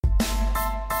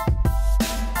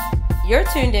You're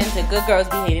tuned in to Good Girls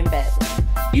Behaving Badly.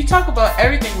 You talk about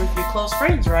everything with your close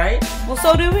friends, right? Well,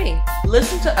 so do we.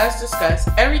 Listen to us discuss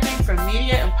everything from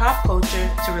media and pop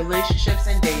culture to relationships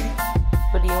and dating.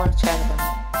 What do you want to chat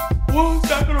about? Well, it's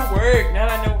not gonna work now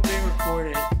that I know we're being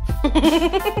recorded.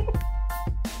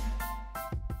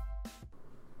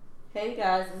 Hey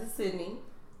guys, this is Sydney.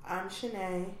 I'm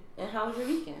Shanae. And how was your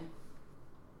weekend?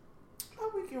 My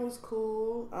weekend was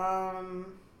cool.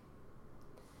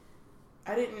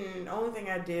 The only thing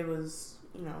I did was,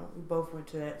 we both went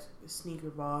to that sneaker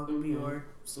ball, the Bjork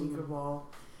sneaker ball.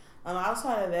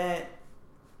 Outside of that,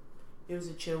 it was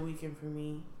a chill weekend for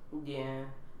me. Yeah.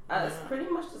 It's pretty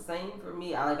much the same for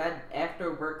me.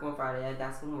 After work on Friday, I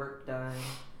got some work done.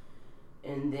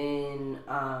 And then,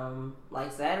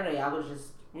 Saturday, I was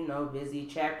just, busy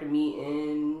chapter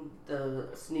meeting, the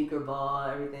sneaker ball,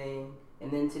 everything. And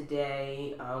then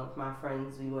today, with my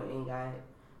friends, we went and got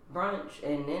brunch,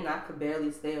 and then I could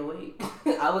barely stay awake.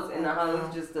 I was in the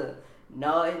house just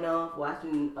nodding off,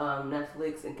 watching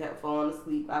Netflix, and kept falling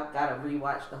asleep. I've got to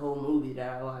rewatch the whole movie that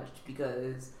I watched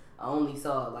because I only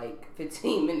saw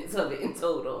 15 minutes of it in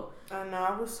total. I know,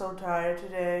 I was so tired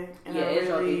today. And as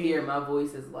y'all can hear, my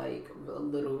voice is a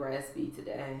little raspy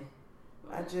today.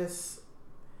 I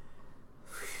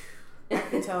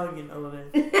can tell I'm getting older.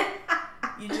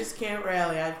 You just can't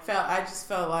rally. I just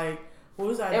felt like, what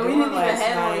was I doing last night?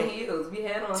 And we didn't even have on heels. We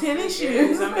had on tennis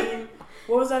shoes.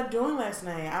 What was I doing last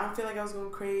night? I don't feel like I was going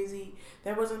crazy.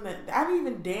 I didn't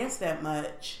even dance that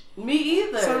much. Me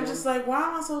either. So I'm just like, why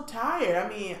am I so tired?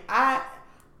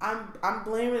 I'm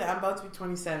blaming it. I'm about to be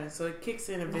 27, so it kicks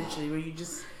in eventually where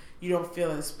you don't feel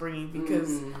as springy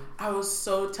because I was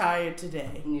so tired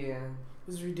today. Yeah. It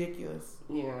was ridiculous.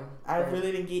 Yeah. I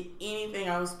really didn't get anything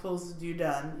I was supposed to do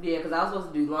done. Yeah, because I was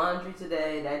supposed to do laundry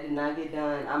today. That did not get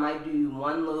done. I might do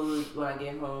one load when I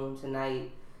get home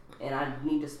tonight. And I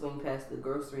need to swing past the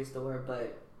grocery store.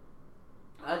 But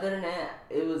other than that,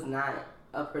 it was not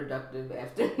a productive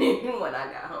afternoon when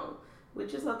I got home.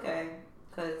 Which is okay.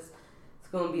 Because it's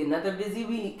going to be another busy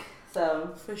week.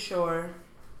 So for sure.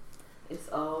 It's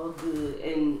all good.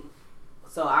 And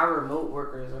so our remote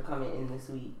workers are coming in this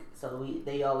week. So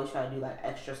they always try to do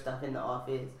extra stuff in the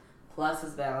office. Plus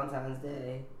it's Valentine's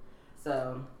Day.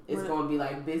 So it's going to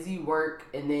be busy work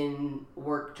and then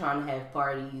work trying to have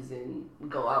parties and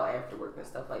go out after work and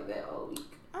stuff like that all week.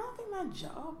 I don't think my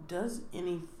job does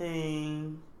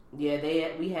anything. Yeah,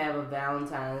 we have a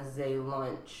Valentine's Day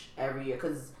lunch every year.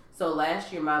 So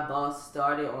last year my boss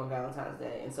started on Valentine's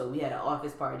Day. And so we had an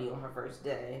office party on her first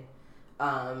day.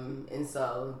 And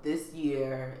so this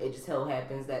year it just so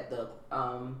happens that the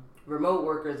remote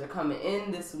workers are coming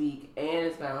in this week and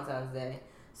it's Valentine's Day.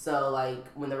 So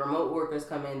when the remote workers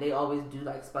come in, they always do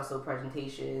special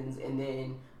presentations, and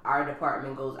then our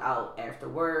department goes out after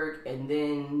work, and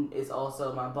then it's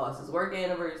also my boss's work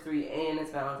anniversary and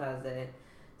it's Valentine's Day.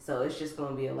 So it's just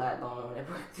going to be a lot going on at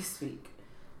work this week.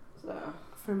 So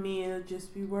for me, it'll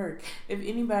just be work. If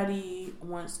anybody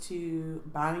wants to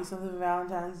buy me something for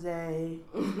Valentine's Day,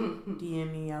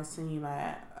 DM me. I'll send you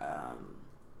my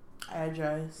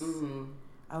address.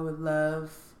 I would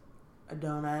love a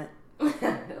donut.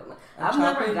 I've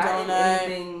never gotten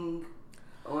anything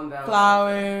on Valentine's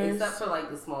flowers, except for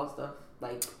the small stuff,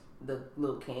 the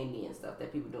little candy and stuff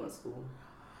that people do in school.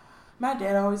 My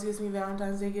dad always gives me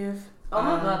Valentine's Day gift. Oh,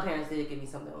 my godparents did give me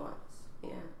something once. Yeah.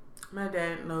 My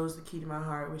dad knows the key to my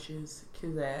heart, which is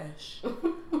kiss ash.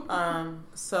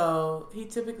 So he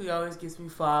typically always gives me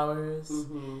flowers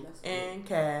and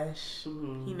cash.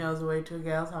 He knows the way to a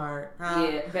gal's heart.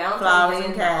 Yeah, Valentine's flowers Day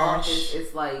and in cash. The office,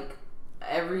 it's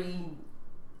every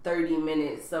 30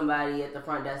 minutes, somebody at the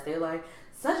front desk, they're like,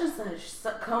 such and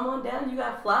such, come on down, you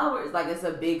got flowers. It's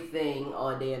a big thing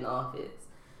all day in the office.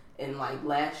 And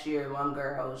last year, one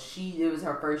girl, it was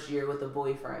her first year with a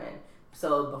boyfriend.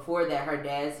 So before that, her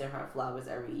dad sent her flowers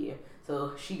every year.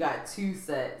 So she got 2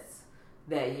 sets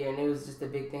that year, and it was just a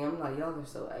big thing. I'm like, y'all are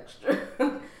so extra.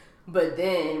 But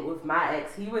then with my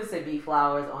ex, he would send me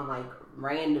flowers on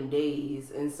random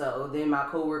days. And so then my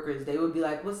coworkers, they would be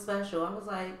like, what's special? I was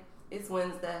like, it's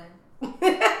Wednesday.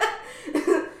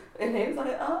 And they was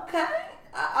like, okay.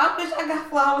 I wish I got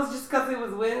flowers just because it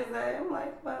was Wednesday. I'm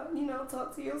like, well,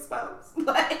 talk to your spouse.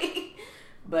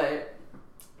 But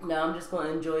no, I'm just going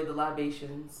to enjoy the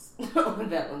libations on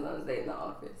Valentine's Day in the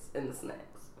office and the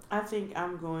snacks. I think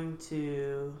I'm going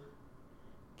to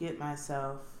get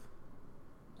myself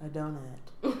a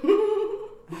donut.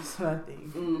 That's what I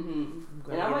think. And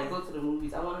I might go to the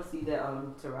movies. I want to see that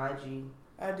Taraji.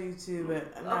 I do too,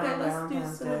 but okay, let's do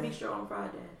Cinema Bistro on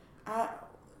Friday.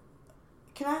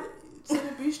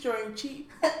 Cinema Bistro ain't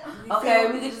cheap.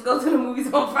 Okay, we can just go to the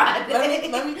movies on Friday.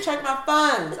 Let me check my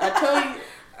funds. I tell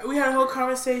you, we had a whole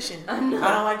conversation. I don't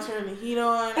like turning the heat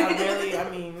on.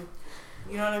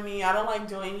 You know what I mean? I don't like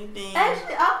doing anything.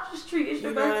 Actually, I'll just treat it's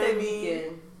your birthday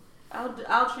weekend.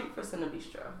 I'll treat for Cinema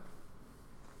Bistro.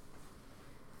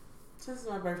 Since it's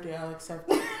my birthday, I'll accept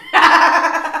it.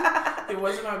 If it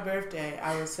wasn't my birthday,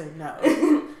 I would say no.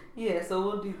 Yeah, so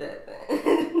we'll do that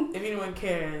then. If anyone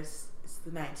cares, it's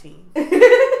the 19th.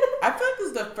 I feel like this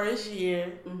is the first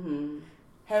year. Mm-hmm.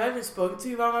 Have I ever spoken to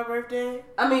you about my birthday?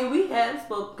 I mean, we have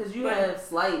spoken because you have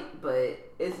slight, but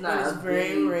it's not. But it's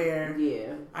very rare.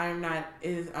 Yeah, I'm not.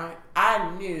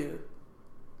 I knew.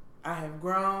 I have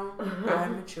grown. I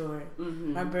have matured.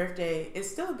 Mm-hmm. My birthday is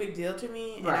still a big deal to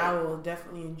me, and I will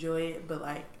definitely enjoy it. But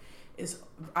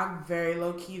I'm very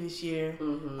low key this year.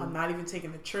 Mm-hmm. I'm not even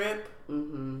taking a trip.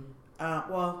 Mm-hmm.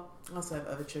 Well, I also have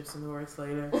other trips in the works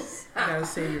later. I gotta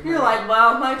say, you're like,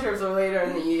 well, my trips are later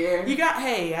in the year. I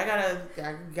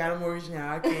got a mortgage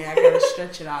now. I gotta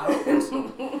stretch it out.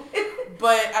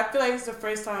 But I feel like it's the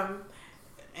first time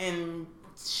in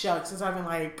since I've been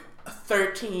like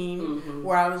 13, mm-hmm.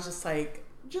 where I was just like,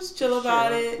 just chill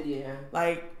about it. Yeah.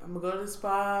 Like, I'm gonna go to the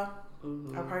spa.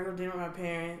 Mm-hmm. I'll probably go to dinner with my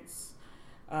parents.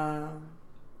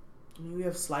 We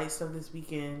have slight stuff this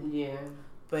weekend. Yeah.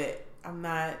 But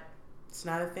it's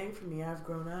not a thing for me. I've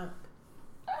grown up.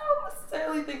 I don't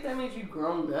necessarily think that means you've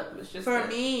grown up. It's just for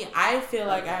me, I feel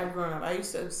like I've grown up. I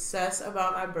used to obsess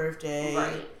about my birthday.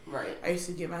 Right. I used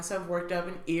to get myself worked up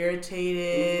and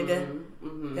irritated. Mm-hmm.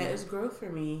 Mm-hmm. That is growth for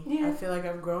me. Yeah. I feel like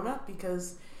I've grown up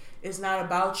because it's not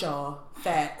about y'all.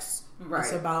 Facts. Right.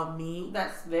 It's about me.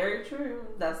 That's very true.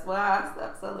 That's why I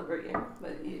stopped celebrating.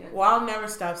 But yeah. Well, I'll never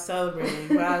stop celebrating,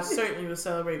 but I certainly will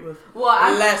celebrate with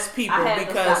less people. I had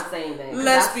to stop saying that.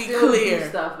 Let's be clear. Do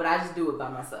stuff, but I just do it by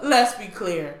myself. Let's be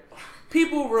clear.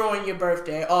 People ruin your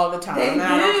birthday all the time. And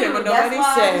I don't care what nobody say.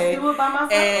 I just do it by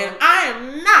myself. And I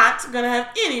am not gonna have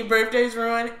any birthdays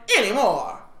ruined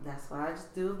anymore. That's why I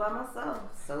just do it by myself.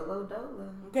 Solo dolo.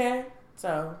 Okay.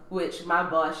 So, which my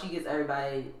boss, she gets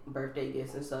everybody birthday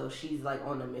gifts, and so she's like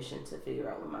on a mission to figure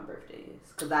out when my birthday is,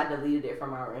 because I deleted it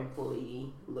from our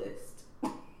employee list.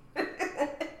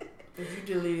 If you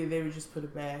delete it, they would just put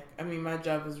it back. I mean, my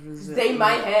job is resistant. They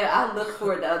might have. I looked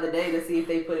for it the other day to see if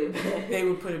they put it back. They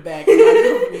would put it back.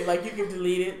 Like, you can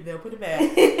delete it, they'll put it back.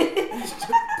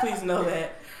 Please know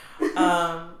that.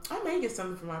 I may get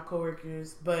something from my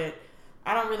coworkers, but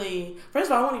I don't really.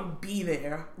 First of all, I won't even be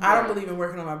there. Right. I don't believe in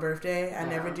working on my birthday. I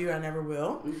never do. I never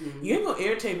will. Mm-hmm. You ain't gonna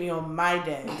irritate me on my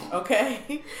day,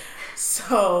 okay?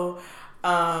 So,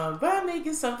 but I may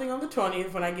get something on the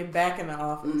 20th when I get back in the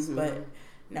office. Mm-hmm. But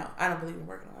no, I don't believe in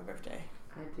working on my birthday.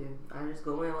 I do. I just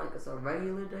go in like it's a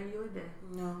regular day.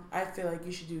 No, I feel like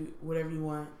you should do whatever you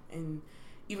want, and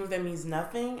even if that means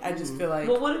nothing, I just feel like.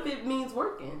 Well, what if it means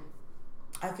working?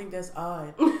 I think that's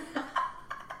odd.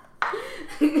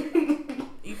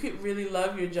 You could really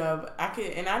love your job.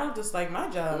 And I don't dislike my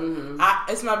job. Mm-hmm.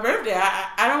 It's my birthday.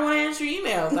 I don't want to answer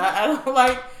emails. I don't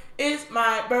like. It's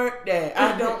my birthday.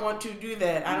 I don't want to do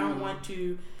that. I don't want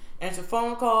to answer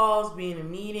phone calls, be in a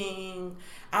meeting.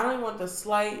 I don't even want the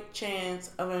slight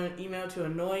chance of an email to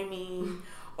annoy me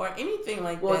or anything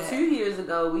like that. Well, 2 years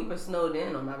ago, we were snowed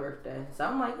in on my birthday. So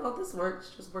I'm like, oh, this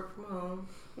works. Just work from home.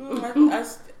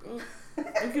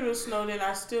 If it was snowed in,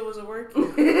 I still wasn't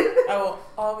working. I will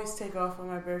always take off on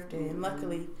my birthday. And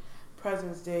luckily,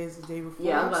 President's Day is the day before.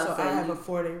 Yeah, so I have a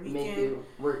 4-day weekend. Make it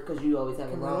work because you always have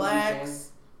a long weekend.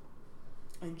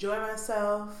 Enjoy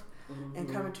myself, and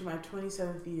come into my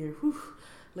 27th year. Whew,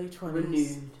 late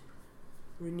 20s.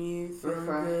 Renewed, feeling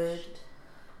refreshed.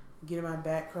 Good. Getting my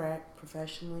back cracked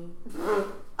professionally.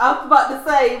 I was about to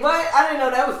say, what? I didn't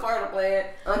know that was part of the plan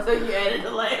until you added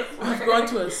the last word. I was going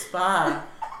to a spa.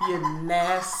 You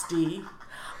nasty.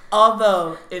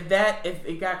 Although, if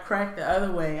it got cracked the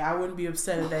other way, I wouldn't be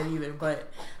upset at that either.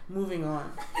 But moving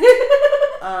on.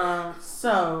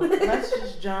 So let's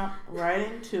just jump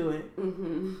right into it.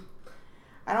 Mm-hmm.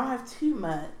 I don't have too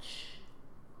much.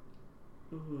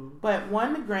 Mm-hmm. But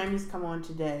one, the Grammys come on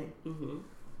today. Mm-hmm.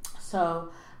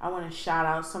 So I want to shout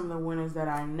out some of the winners that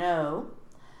I know.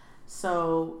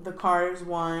 So the Carters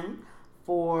won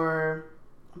for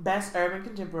Best Urban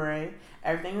Contemporary.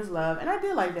 Everything Is Love. And I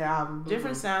did like their album.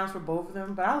 Different sounds for both of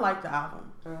them, but I like the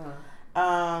album.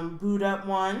 Boot Up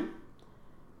won.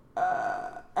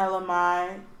 Ella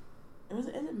Mai. Is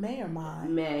it May or Mai?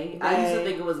 May. I used to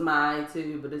think it was Mai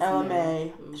too, but it's Ella Mai.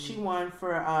 Mm-hmm. She won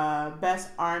for Best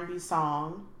R&B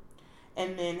Song.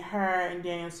 And then her and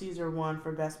Daniel Caesar won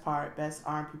for best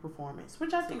R&B performance,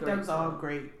 which I think that was all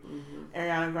great. Mm-hmm.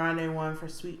 Ariana Grande won for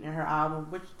Sweetener, her album,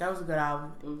 which that was a good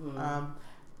album. Mm-hmm.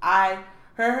 I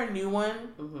heard her new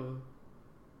one. Mm-hmm.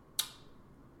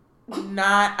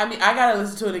 I gotta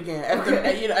listen to it again.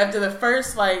 After the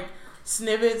first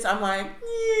snippets, I'm like,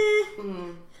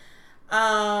 mm-hmm.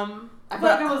 I feel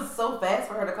like it was so fast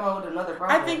for her to come up with another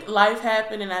project. I think life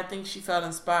happened, and I think she felt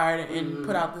inspired and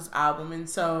put out this album. And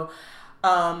so,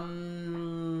 of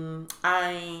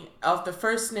the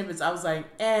first snippets, I was like,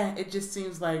 it just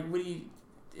seems like,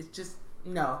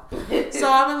 no.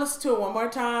 So I'm gonna listen to it one more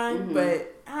time,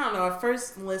 but I don't know. At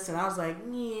first listen, I was like,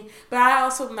 but I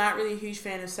also am not really a huge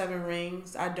fan of Seven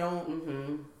Rings. I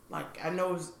don't I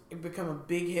know it become a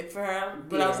big hit for her,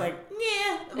 but I was like,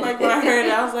 when I heard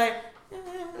it, I was like.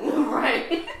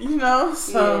 Right.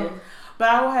 So but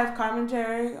I will have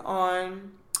commentary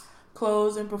on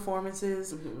clothes and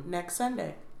performances next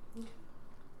Sunday.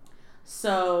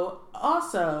 So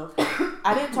also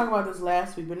I didn't talk about this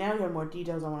last week, but now we have more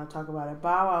details I want to talk about it.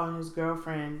 Bow Wow and his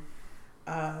girlfriend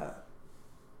got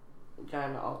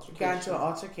into an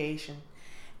altercation,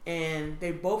 and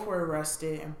they both were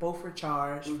arrested and both were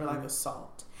charged for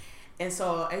assault. And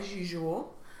so as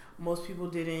usual, most people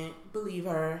didn't believe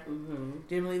her,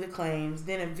 didn't believe the claims.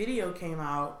 Then a video came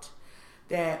out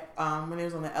that when he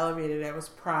was on the elevator, that was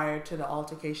prior to the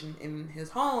altercation in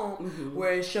his home,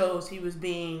 where it shows he was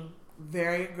being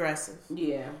very aggressive.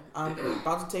 Yeah.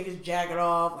 About to take his jacket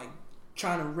off,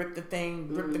 trying to rip the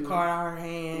card out of her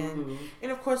hand.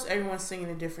 And of course, everyone's singing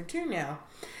a different tune now.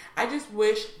 I just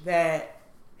wish that,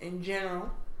 in general,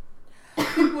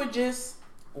 people would just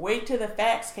wait till the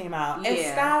facts came out and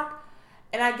stop.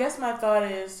 And I guess my thought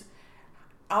is,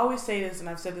 I always say this, and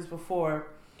I've said this before,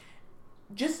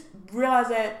 just realize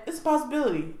that it's a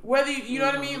possibility. Whether you know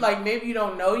what I mean? Maybe you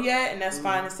don't know yet, and that's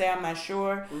fine to say I'm not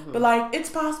sure. But, it's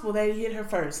possible that he hit her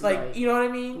first. You know what I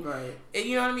mean? Right.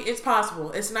 You know what I mean? It's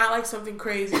possible. It's not something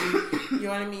crazy. You know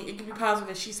what I mean? It could be possible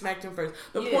that she smacked him first.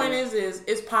 The point is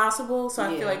it's possible, so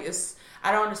I feel like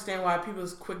I don't understand why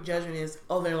people's quick judgment is,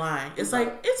 they're lying. It's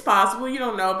it's possible. You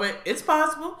don't know, but it's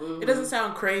possible. It doesn't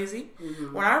sound crazy.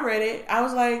 When I read it, I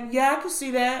was like, yeah, I can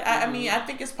see that. I mean, I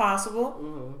think it's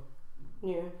possible.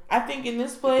 Yeah. I think in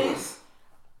this place,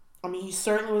 he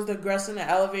certainly was the aggressor in the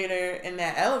elevator, in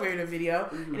that elevator video.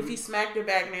 And if he smacked her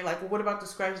back and they're like, well, what about the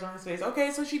scratches on his face?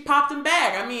 Okay, so she popped him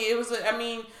back.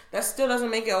 That still doesn't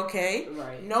make it okay.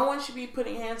 Right. No one should be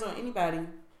putting hands on anybody.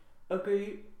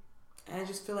 Okay. And I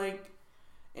just feel like,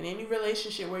 in any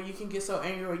relationship where you can get so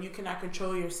angry or you cannot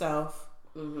control yourself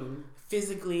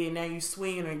physically, and now you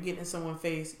swinging or getting in someone's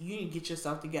face, you need to get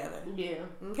yourself together. Yeah.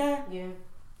 Okay? Yeah.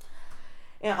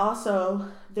 And also,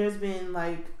 there's been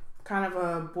kind of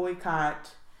a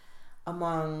boycott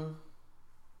among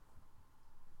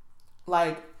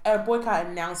a boycott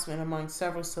announcement among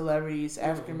several celebrities,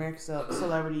 African American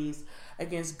celebrities,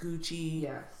 against Gucci.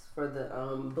 Yes. For the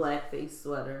blackface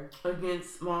sweater.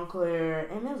 Against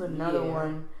Moncler. And there's another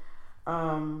one.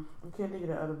 I can't think of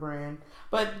the other brand.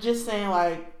 But just saying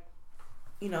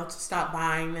to stop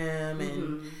buying them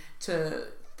and to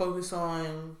focus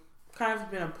on, kind of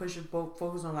been a push of both,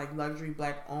 focus on luxury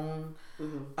black owned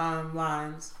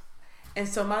lines. And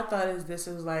so my thought is, this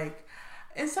is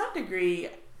in some degree,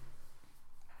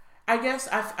 I guess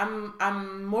I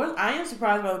am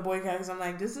surprised by the boycott, because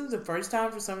I'm this is the first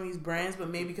time for some of these brands, but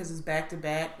maybe because it's back to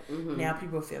back, now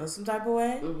people are feeling some type of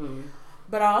way.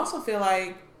 But I also feel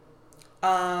I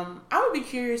would be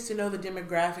curious to know the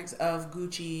demographics of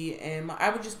Gucci, and I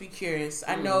would just be curious.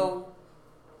 I know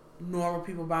normal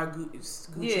people buy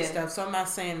Gucci stuff, so I'm not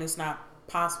saying it's not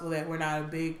possible that we're not a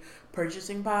big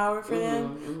purchasing power for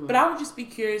them, but I would just be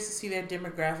curious to see their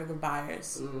demographic of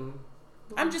buyers.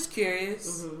 I'm just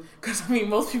curious, because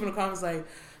most people in the comments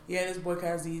this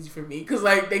boycott is easy for me, because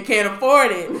they can't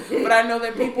afford it. But I know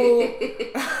that people,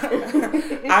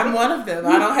 I'm one of them.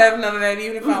 I don't have none of that,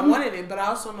 even if I wanted it. But I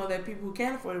also know that people who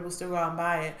can't afford it will still go out and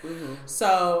buy it.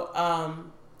 So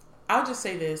I'll just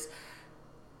say this: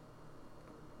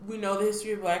 we know the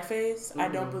history of blackface. I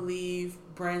don't believe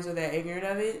brands are that ignorant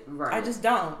of it. Right. I just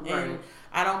don't, and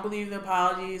I don't believe the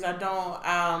apologies. I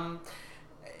don't.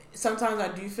 Sometimes I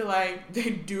do feel like they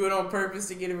do it on purpose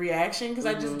to get a reaction, because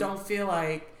I just don't feel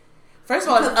first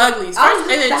of all, it's ugly. And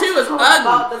then two, it's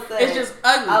ugly. It's just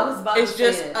ugly. It's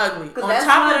just ugly. On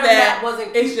top of that,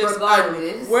 it's just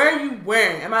ugly. Where are you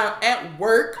wearing? Am I at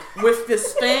work with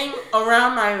this thing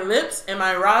around my lips? Am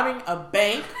I robbing a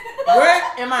bank? Where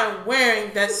am I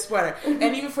wearing that sweater?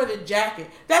 And even for the jacket,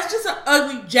 that's just an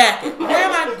ugly jacket. Where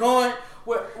am I going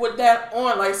with that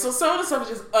on. Like, so some of the stuff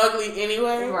is just ugly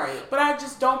anyway. Right. But I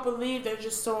just don't believe they're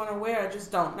just so unaware. I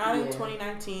just don't. Not in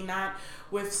 2019. Not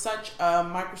with such a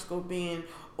microscope being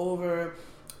over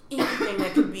anything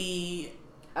that could be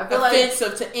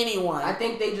offensive to anyone. I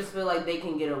think they just feel like they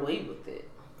can get away with it.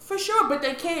 For sure, but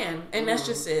they can, and that's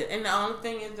just it. And the only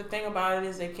thing is, the thing about it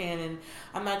is they can. And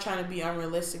I'm not trying to be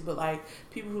unrealistic, but like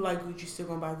people who like Gucci still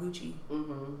gonna buy Gucci.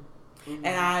 And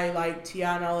I like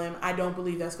T.I. and all them. I don't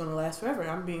believe that's gonna last forever.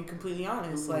 I'm being completely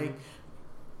honest. Like,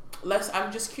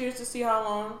 I'm just curious to see how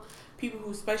long people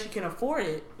who especially can afford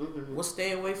it will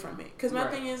stay away from it. Because my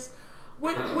thing is,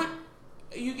 what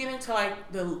you get into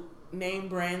like the name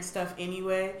brand stuff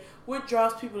anyway. What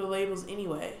draws people to labels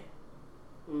anyway?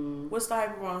 What's the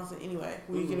hype around it anyway?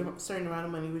 When you get a certain amount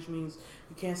of money, which means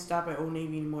you can't stop at Old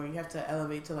Navy anymore. You have to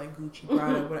elevate to like Gucci,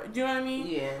 Prada, whatever. Do you know what I mean?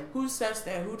 Yeah. Who sets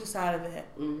that? Who decided that?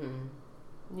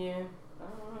 Yeah.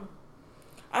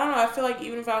 I don't know. I feel like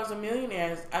even if I was a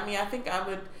millionaire, I mean, I think I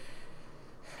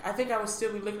would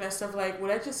still be looking at stuff like, well,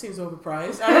 that just seems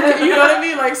overpriced. You know what I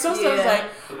mean? Like some stuff is like,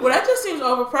 well, that just seems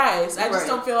overpriced. I just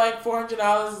don't feel like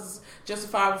 $400 is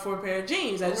justifiable for a pair of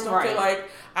jeans. I just don't feel like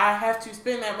I have to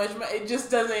spend that much money. It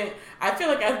just doesn't. I feel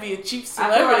like I'd be a cheap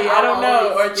celebrity. I don't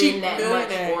know, or a cheap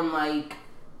millionaire on like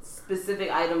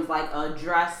specific items, like a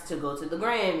dress to go to the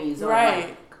Grammys, or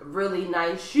like really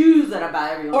nice shoes that I buy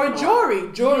every or jewelry.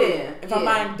 Yeah, if I'm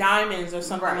buying diamonds or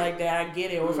something like that, I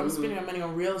get it. Or if I'm spending my money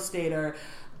on real estate or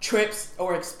trips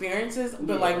or experiences,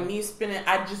 but like me spending,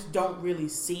 I just don't really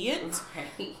see it.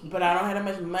 But I don't have that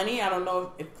much money. I don't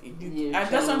know if you.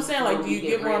 That's what I'm saying. Like, do you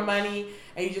get more money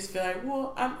and you just feel like,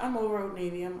 well, I'm over Old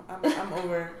Navy. I'm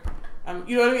over.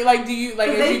 You know what I mean? Like, do you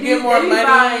like if you get more money?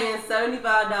 Buying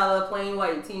 $75 plain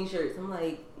white T-shirts. I'm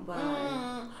like,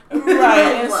 why?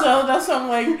 Right, and so that's what I'm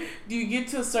like. Do you get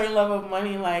to a certain level of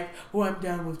money? Like, well, I'm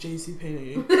down with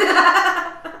JCPenney.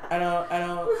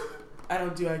 I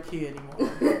don't do IKEA anymore.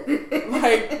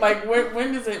 like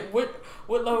when does it? What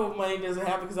level of money does it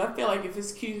have? Because I feel like if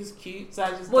it's cute, it's cute. So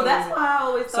I just that's why I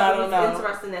always thought it was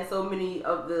interesting that so many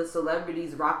of the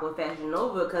celebrities rock with Fashion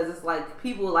Nova, because it's like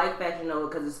people like Fashion Nova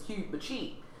because it's cute but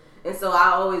cheap. And so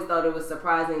I always thought it was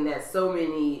surprising that so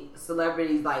many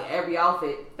celebrities, like every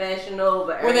outfit, Fashion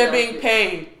Nova. Well, they're being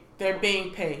paid. They're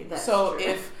being paid. That's so true.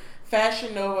 If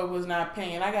Fashion Nova was not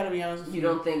paying, I gotta be honest with you. You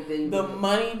don't think the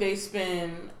money they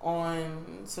spend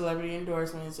on celebrity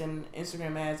endorsements and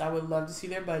Instagram ads, I would love to see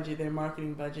their budget, their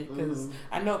marketing budget, because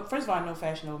I know, first of all, I know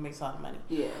Fashion Nova makes a lot of money.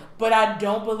 Yeah. But I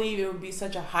don't believe it would be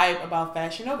such a hype about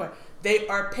Fashion Nova. They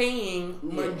are paying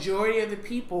majority of the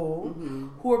people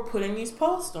who are putting these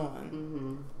posts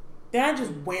on. They're not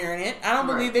just wearing it. I don't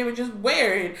believe they would just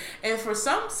wear it. And for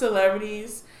some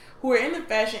celebrities who are in the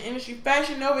fashion industry,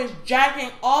 Fashion Nova is jacking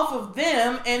off of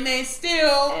them, and they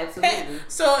still pay.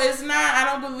 So it's not, I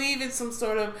don't believe it's some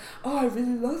sort of, oh, I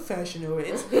really love Fashion Nova.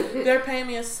 It's, they're paying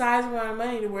me a sizable amount of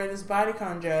money to wear this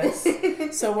bodycon dress,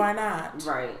 so why not?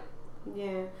 Right.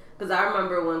 Yeah. Because I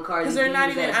remember when Cardi B was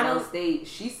at Downstate,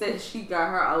 she said she got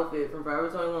her outfit from Forever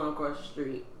 21 across the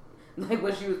street. Like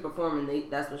when she was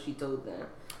performing, that's what she told them.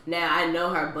 Now I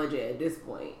know her budget at this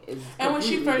point is. And when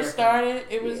she first started,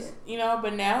 it was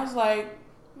but now it's like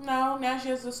no. Now she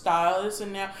has a stylist,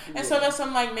 and now and so that's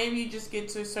something like maybe you just get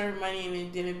to a certain money,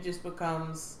 and then it just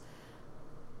becomes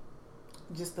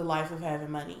just the life of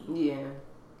having money. Yeah,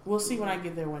 we'll see when I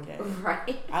get there one day.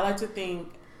 Right. I like to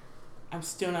think I'm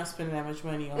still not spending that much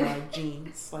money on like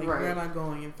jeans. Like where am I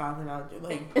going in $500?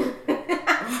 Like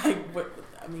what?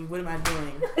 I mean, what am I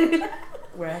doing?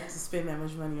 Where I have to spend that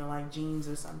much money on like jeans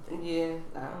or something. Yeah,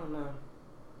 I don't know.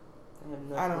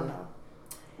 I don't know.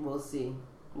 We'll see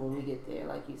when we get there,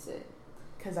 like you said.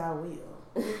 Because I will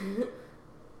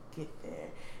get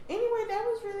there. Anyway, that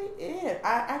was really it.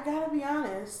 I gotta be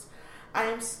honest. I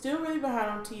am still really behind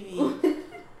on TV.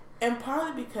 And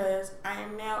partly because I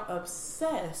am now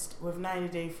obsessed with 90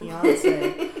 Day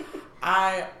Fiancé.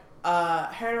 I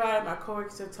heard about it. My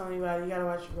coworkers kept telling me about it. You gotta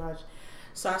watch.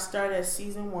 So I started at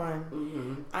season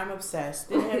 1. I'm obsessed.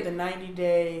 Then they had the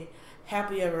 90-day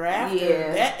Happily Ever After.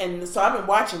 Yeah. And so I've been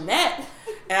watching that.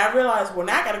 And I realized, well,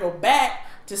 now I got to go back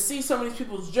to see some of these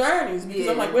people's journeys. Because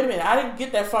I'm like, wait a minute, I didn't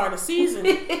get that far in the season.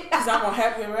 Because I'm on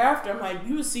Happily Ever After. I'm like,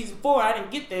 you was season 4. I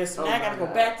didn't get there. So now I got to go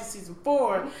back to season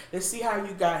 4 to see how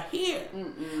you got here.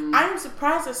 I am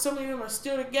surprised that so many of them are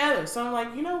still together. So I'm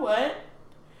like, you know what?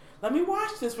 Let me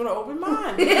watch this with an open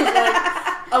mind. Because, like,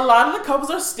 a lot of the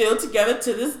couples are still together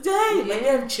to this day. Like, they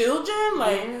have children.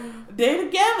 Like, they're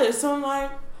together. So I'm like,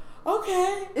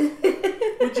 okay.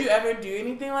 Would you ever do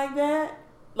anything like that?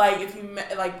 Like, if you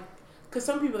met, like, because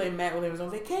some people they met when they was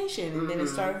on vacation and then it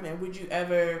started from there. Would you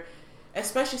ever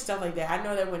especially stuff like that. I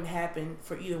know that wouldn't happen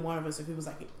for either one of us if it was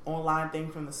like an online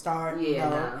thing from the start.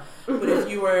 Yeah, no. But if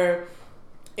you were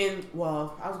in,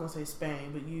 well, I was gonna say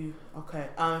Spain, but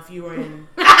if you were in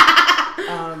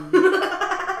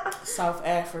South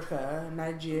Africa,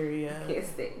 Nigeria, can't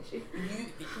stand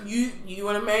you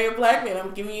want to marry a black man?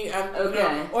 I'm giving you, okay.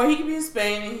 You know, or he could be in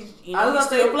Spain and he's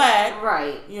still black,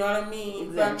 right? You know what I mean?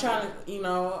 Exactly. But I'm trying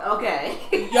to, okay.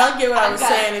 Y'all get what I was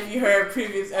saying if you heard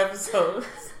previous episodes.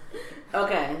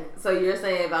 Okay, so you're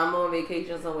saying if I'm on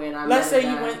vacation somewhere and let's say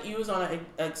you was on an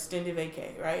extended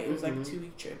vacay, right? It was like a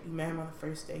 2-week trip. You met him on the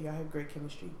first day. Y'all had great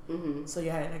chemistry. Mm-hmm. So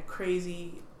you had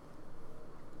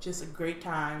just a great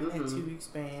time in that 2-week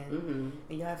span,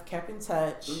 and y'all have kept in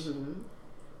touch. Mm-hmm.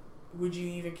 Would you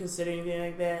even consider anything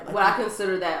like that? Would I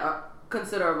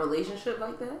consider a relationship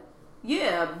like that?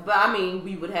 Yeah, but I mean,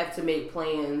 we would have to make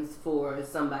plans for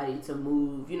somebody to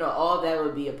move. You know, all that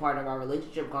would be a part of our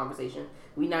relationship conversation.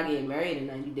 We not getting married in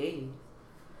 90 days.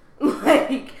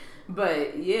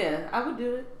 But yeah, I would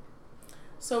do it.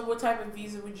 So what type of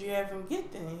visa would you have him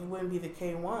get then? It wouldn't be the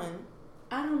K1.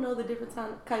 I don't know the different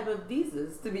type of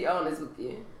visas, to be honest with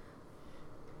you.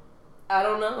 I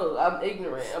don't know. I'm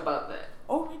ignorant about that.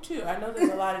 Oh, me too. I know there's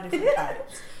a lot of different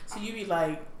types. So you be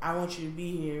like, I want you to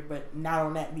be here, but not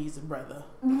on that visa, brother.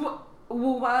 Well,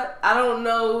 what? I don't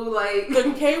know, like... The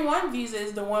K1 visa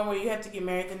is the one where you have to get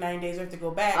married in 9 days or have to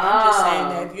go back. I'm just saying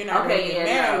that if you're not going to get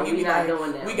married, you be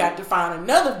like, we got to find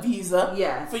another visa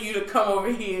for you to come over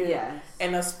here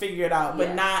and us figure it out.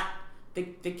 But not... The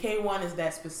K1 is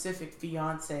that specific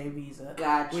fiance visa.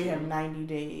 Gotcha. We have 90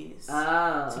 days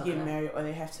to get married, or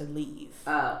they have to leave.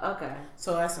 Oh, okay.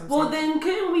 So that's what I'm saying. Then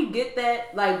couldn't we get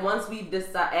that, like, once we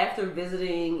decide, after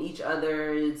visiting each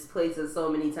other's places so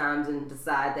many times and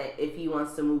decide that if he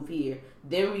wants to move here,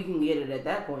 then we can get it at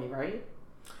that point, right?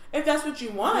 If that's what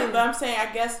you want. But I'm saying,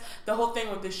 I guess the whole thing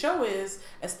with the show is,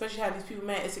 especially how these people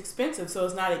met, it's expensive, so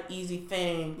it's not an easy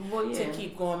thing to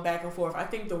keep going back and forth. I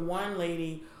think the one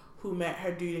lady who met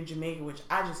her dude in Jamaica, which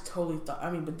I just totally thought,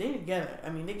 but they together.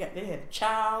 They had a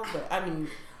child, but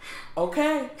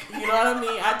okay. You know what I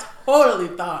mean? I totally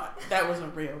thought that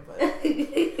wasn't real, but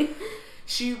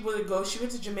she went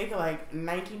to Jamaica like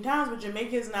 19 times, but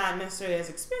Jamaica is not necessarily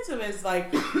as expensive as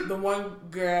like the one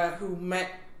girl who met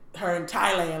her in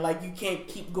Thailand. Like, you can't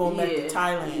keep going back to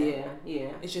Thailand. Yeah.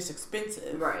 It's just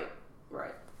expensive. Right.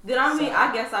 Then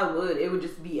I guess I would. It would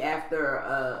just be after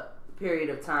a period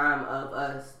of time of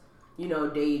us,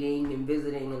 dating and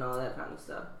visiting and all that kind of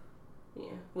stuff. Yeah.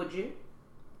 Would you?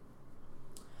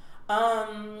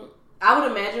 I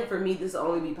would imagine for me this will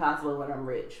only be possible when I'm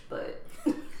rich, but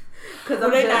because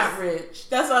they're not rich.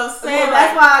 That's what I was saying. Well,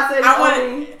 that's why I said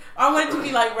I want it to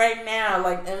be like right now,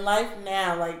 like in life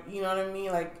now, like, you know what I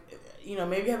mean, like,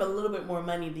 maybe you have a little bit more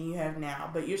money than you have now,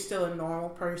 but you're still a normal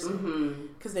person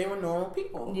because they were normal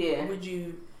people. Yeah. Would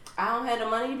you? I don't have the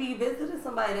money to be visiting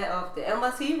somebody that often,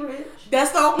 unless he rich.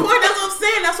 That's the whole point. That's what I'm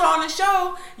saying. That's why on the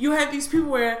show you have these people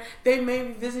where they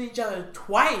maybe visit each other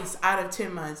twice out of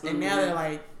 10 months, and now they're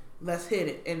like, let's hit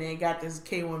it, and they got this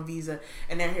K1 visa,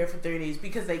 and they're here for 30 days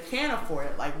because they can't afford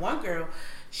it. Like, one girl,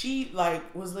 she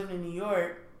like was living in New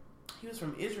York. He was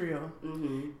from Israel,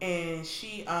 and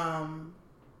she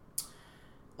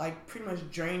like pretty much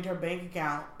drained her bank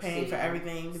account, paying for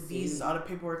everything, the visas, all the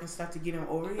paperwork and stuff to get him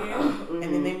over here. And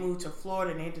then they moved to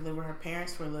Florida and they had to live with her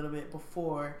parents for a little bit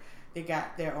before they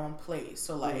got their own place.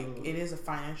 So like it is a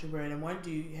financial burden. And one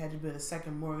dude had to build a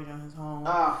second mortgage on his home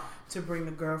to bring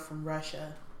the girl from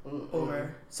Russia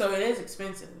over. So it is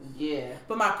expensive. Yeah.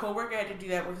 But my coworker had to do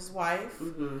that with his wife.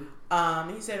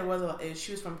 He said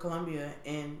she was from Colombia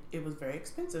and it was very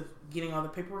expensive getting all the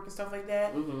paperwork and stuff like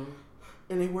that.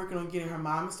 And they're working on getting her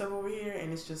mom and stuff over here,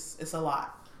 and it's a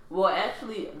lot. Well,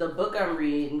 actually, the book I'm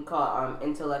reading called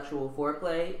Intellectual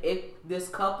Foreplay, this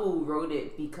couple wrote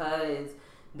it because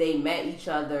they met each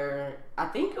other, I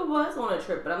think it was on a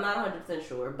trip, but I'm not 100%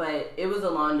 sure, but it was a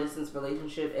long-distance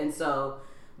relationship, and so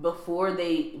before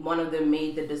one of them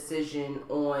made the decision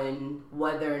on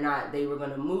whether or not they were going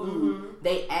to move,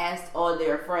 they asked all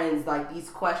their friends, like, these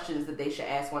questions that they should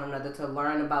ask one another to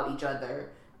learn about each other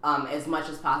as much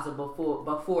as possible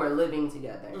before living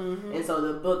together. And so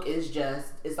the book is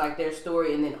it's like their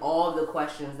story and then all the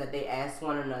questions that they ask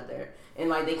one another. And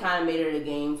like they kind of made it a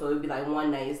game, so it'd be like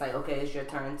one night it's like, okay, it's your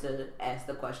turn to ask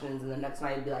the questions, and the next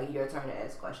night it'd be like your turn to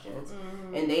ask questions.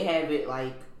 And they have it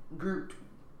like grouped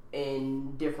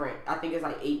in different, I think it's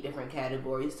like 8 different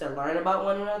categories to learn about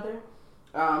one another.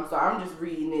 So I'm just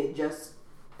reading it just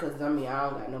because I don't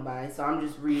got nobody, so I'm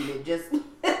just reading it just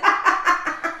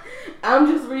I'm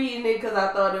just reading it because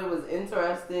I thought it was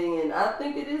interesting, and I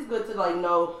think it is good to like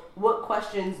know what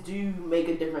questions do make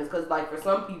a difference. Because like for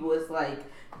some people, it's like,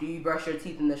 do you brush your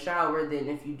teeth in the shower? Then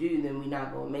if you do, then we're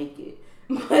not gonna make it.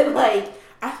 But like,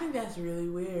 I think that's really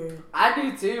weird. I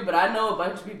do too, but I know a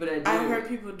bunch of people that do. I heard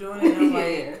people doing it. And I'm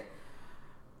like,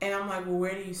 and I'm like, well,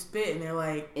 where do you spit? And they're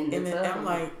like, in the tub. I'm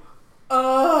like,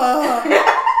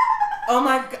 oh. Oh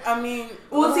my god, I mean...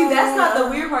 Well, see, that's not the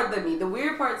weird part to me. The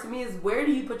weird part to me is, where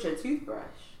do you put your toothbrush?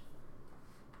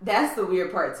 That's the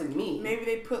weird part to me. Maybe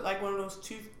they put, like, one of those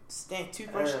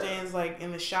toothbrush stands, like,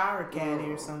 in the shower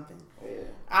caddy or something. Yeah.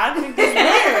 I think that's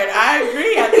weird. I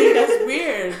agree. I think that's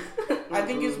weird. I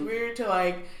think it's weird to,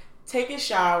 like, take a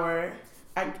shower...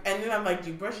 and then I'm like, do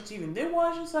you brush your teeth and then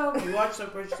wash yourself? You wash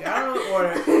yourself, brush your teeth. I don't know the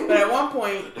order. But at one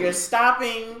point, you're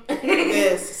stopping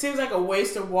this. It seems like a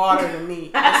waste of water to me.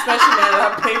 Especially now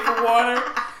that I pay for water.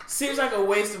 Seems like a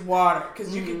waste of water.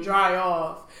 Because you can dry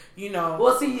off, you know.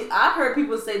 Well, see, I've heard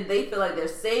people say they feel like they're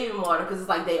saving water because it's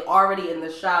like they already in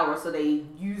the shower. So they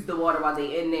use the water while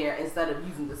they're in there instead of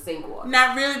using the sink water.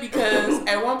 Not really, because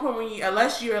at one point,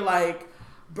 unless you're like,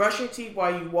 brush your teeth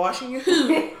while you washing your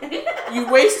hood. You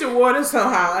wasted water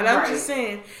somehow. And I'm just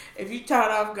saying, if you got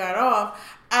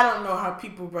off, I don't know how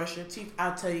people brush their teeth.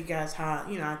 I'll tell you guys how.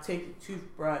 You know, I take the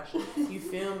toothbrush. You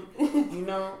feel me? You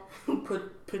know,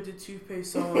 put the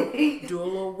toothpaste on, do a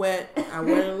little wet. I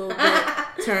wet it a little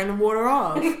bit, turn the water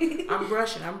off. I'm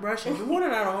brushing. The water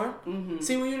not on. Mm-hmm.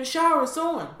 See, when you're in the shower, it's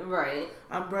on. Right.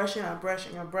 I'm brushing.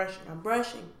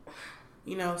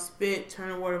 You know, spit, turn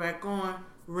the water back on.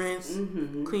 Rinse,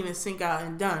 clean the sink out,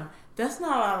 and done. That's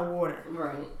not a lot of water.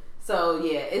 Right. So,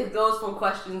 yeah, it goes from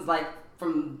questions like,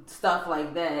 from stuff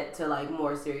like that to like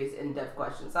more serious, in-depth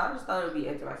questions. So I just thought it would be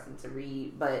interesting to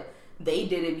read. But they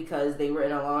did it because they were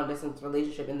in a long-distance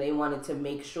relationship and they wanted to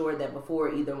make sure that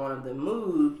before either one of them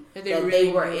moved, that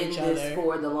they were in this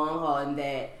for the long haul, and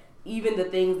that even the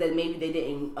things that maybe they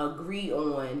didn't agree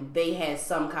on, they had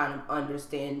some kind of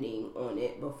understanding on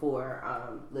it before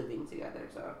living together.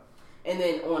 So. And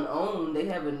then on OWN, they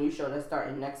have a new show that's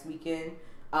starting next weekend.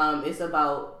 It's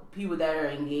about people that are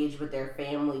engaged, but their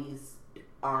families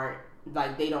aren't,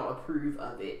 like, they don't approve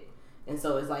of it. And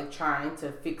so it's like trying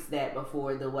to fix that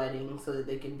before the wedding so that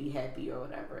they can be happy or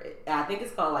whatever. I think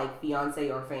it's called like Fiance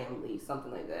or Family,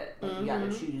 something like that. Like you got to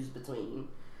choose between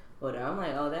whatever. I'm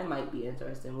like, oh, that might be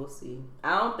interesting. We'll see.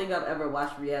 I don't think I've ever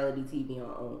watched reality TV on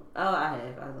OWN. Oh, I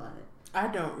have. I lied. I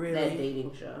don't really. That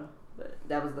dating show. But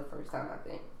that was the first time, I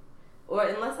think. Or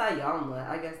unless I Yamla,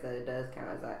 I guess that it does count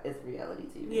as it's reality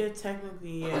TV. Yeah,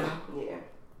 technically, yeah. Yeah.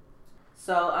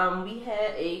 So, we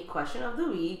had a question of the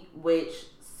week, which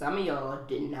some of y'all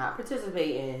did not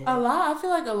participate in. A lot? I feel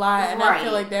like a lot, and I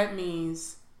feel like that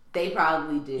means they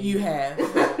probably did. You have,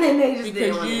 and they just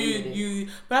because you.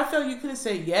 But I feel you could have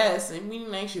said yes, and we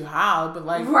didn't ask you how, but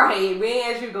like right, we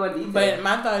didn't ask you to go in detail. But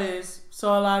my thought is,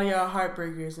 so a lot of y'all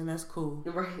heartbreakers, and that's cool,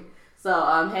 right? So,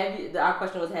 our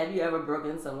question was, have you ever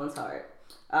broken someone's heart?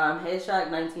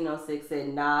 Headshot 1906 said,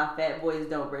 nah, fat boys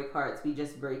don't break hearts, we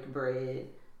just break bread.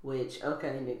 Which,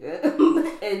 okay, nigga.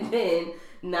 And then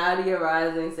Nadia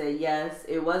Rising said, yes,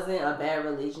 it wasn't a bad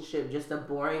relationship, just a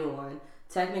boring one.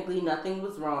 Technically, nothing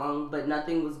was wrong, but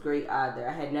nothing was great either.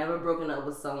 I had never broken up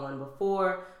with someone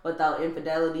before without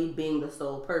infidelity being the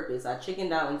sole purpose. I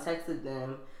chickened out and texted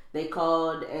them. They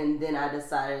called, and then I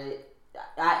decided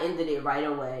I ended it right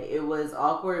away. It was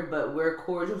awkward, but we're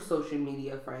cordial social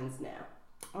media friends now.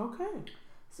 Okay.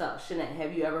 So, Shanae,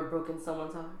 have you ever broken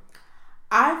someone's heart?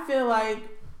 I feel like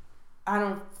I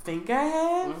don't think I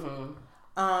have. Mm-hmm.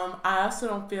 I also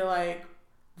don't feel like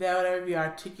that would ever be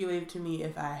articulated to me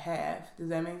if I have. Does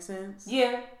that make sense?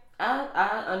 Yeah,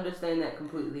 I understand that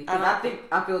completely. I think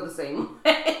I feel the same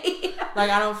way. Like,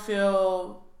 I don't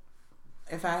feel,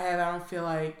 if I have, I don't feel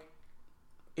like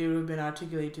it would have been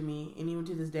articulated to me. And even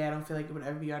to this day, I don't feel like it would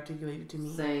ever be articulated to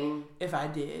me. Same. If I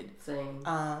did. Same.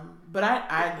 But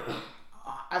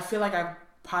I feel like I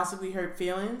possibly hurt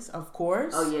feelings, of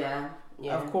course. Oh, yeah.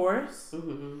 Yeah. Of course.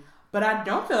 Mm-hmm. But I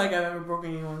don't feel like I've ever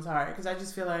broken anyone's heart, because I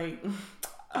just feel like,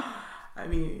 I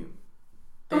mean,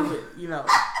 they would, you know.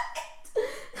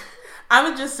 I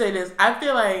would just say this. I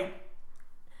feel like,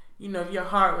 you know, if your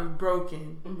heart was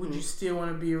broken, mm-hmm. would you still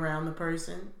want to be around the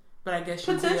person? But I guess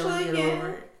you'd be able to get over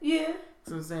it. Yeah.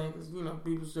 That's what I'm saying, because, you know,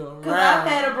 people still around. Because I've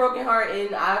had a broken heart,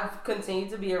 and I've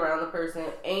continued to be around the person,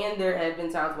 and there have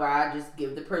been times where I just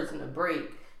give the person a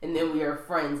break. And then we are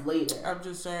friends later. I'm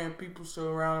just saying, people still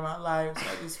around in my life. So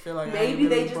I just feel like maybe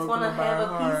they just want to have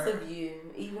a piece of you,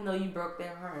 even though you broke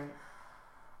their heart.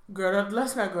 Girl,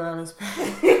 let's not go down this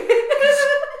path.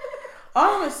 All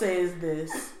I'm gonna say is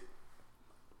this: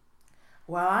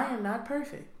 while I am not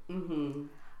perfect, Mm-hmm.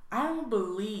 I don't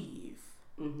believe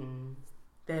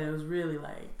that it was really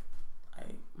like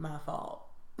my fault.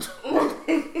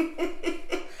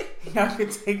 Y'all can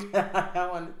take that how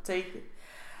I want to take it.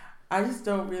 I just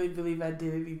don't really believe I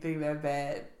did anything that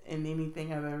bad in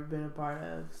anything I've ever been a part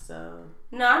of. So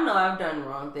no, I know I've done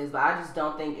wrong things, but I just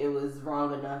don't think it was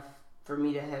wrong enough for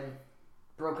me to have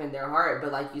broken their heart.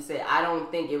 But like you said, I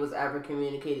don't think it was ever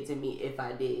communicated to me if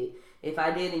I did. If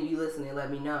I did and you listening,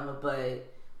 let me know.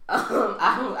 But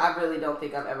I really don't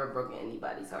think I've ever broken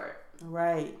anybody's heart.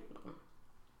 Right.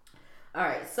 All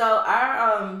right. So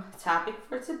our topic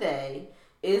for today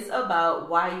is about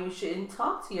why you shouldn't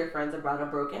talk to your friends about a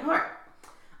broken heart.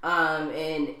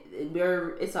 And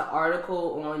it's an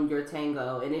article on Your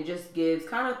Tango, and it just gives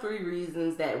kind of 3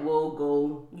 reasons that we'll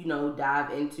go,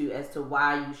 dive into as to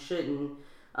why you shouldn't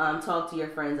talk to your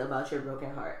friends about your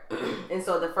broken heart. And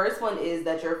so the first one is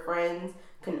that your friends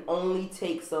can only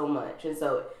take so much. And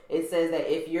so it says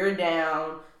that if you're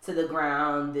down to the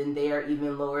ground, then they are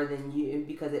even lower than you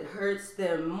because it hurts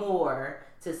them more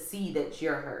to see that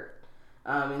you're hurt.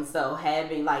 And so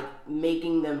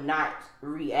making them not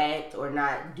react or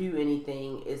not do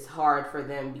anything is hard for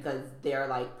them because they're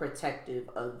protective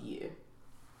of you.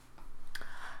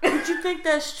 Would you think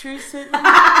that's true, Sydney?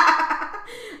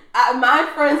 My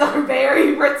friends are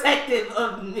very protective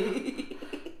of me.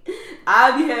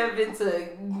 I be having to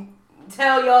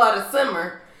tell y'all to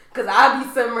simmer because I be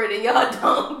simmering and y'all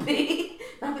don't be.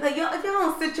 And I be like, y'all, if y'all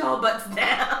don't sit y'all butts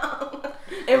down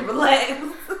and relax.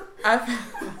 I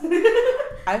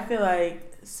feel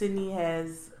like Sydney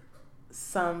has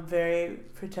some very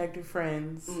protective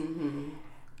friends. Mm-hmm.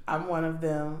 I'm one of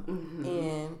them. Mm-hmm.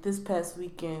 And this past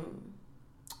weekend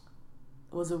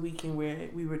was a weekend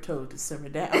where we were told to simmer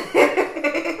down.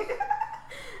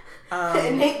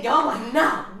 And y'all like,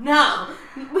 no,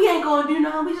 we ain't gonna do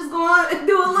nothing. We just gonna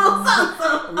do a little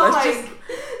something.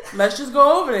 Let's just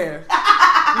go over there.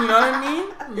 You know what I mean?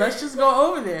 Let's just go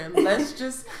over there. Let's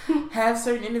just have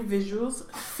certain individuals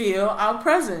feel our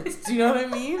presence. Do you know what I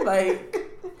mean?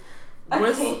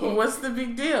 What's the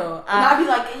big deal? And I'd be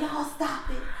like, hey, y'all stop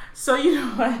it. So you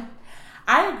know what?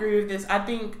 I agree with this. I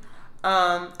think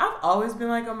I've always been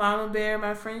like a mama bear in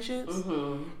my friendships.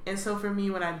 Mm-hmm. And so for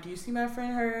me, when I do see my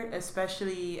friend hurt,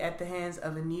 especially at the hands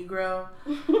of a Negro,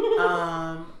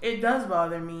 it does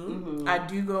bother me. Mm-hmm. I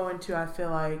do go into, I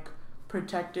feel like,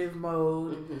 protective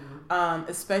mode, mm-hmm.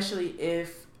 Especially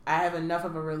if I have enough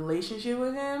of a relationship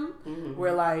with him, mm-hmm.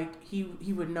 where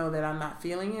he would know that I'm not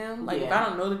feeling him. If I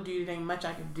don't know the dude, it ain't much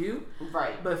I can do.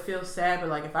 Right. But feel sad. But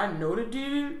if I know the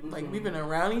dude, mm-hmm. We've been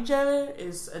around each other,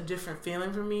 it's a different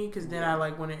feeling for me because then I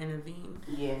want to intervene.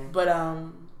 Yeah. But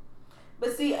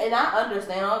see, and I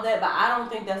understand all that, but I don't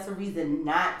think that's a reason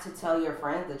not to tell your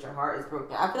friends that your heart is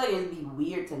broken. I feel like it'd be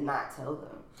weird to not tell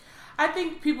them. I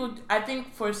think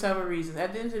for several reasons.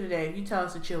 At the end of the day, if you tell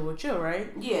us to chill, we'll chill,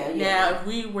 right? Yeah. Now, if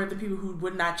we were the people who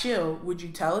would not chill, would you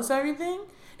tell us everything?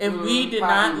 If we did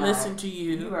not listen to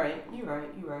you. You're right.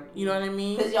 You know what I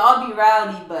mean? Because y'all be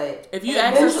rowdy, but if you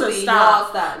ask us to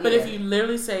stop, yeah. But if you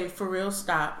literally say, for real,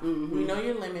 stop, mm-hmm. we know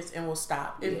your limits and we'll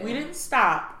stop. If we didn't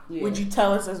stop, would you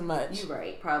tell us as much? You're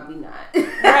right. Probably not.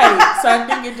 Right. So I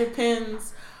think it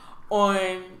depends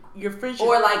on your friendship.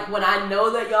 Or when I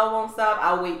know that y'all won't stop,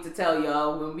 I'll wait to tell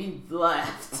y'all when we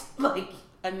left.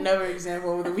 Another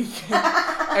example over the weekend.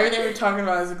 Everything we're talking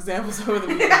about is examples over the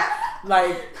weekend.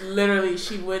 Literally,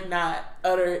 she would not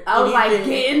utter I was anything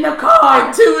get in the car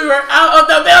until we were out of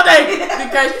the building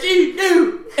because she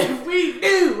knew if we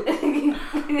knew.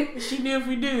 She knew if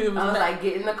we knew. I was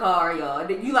get in the car, y'all.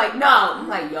 You no.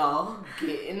 I'm y'all,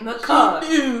 get in the car. She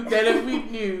knew that if we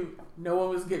knew, no one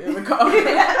was getting in the car.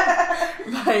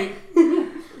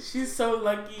 She's so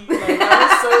lucky. I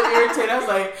was so irritated. I was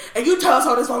and you tell us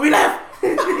all this when we left.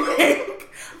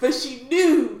 But she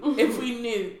knew if we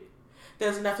knew,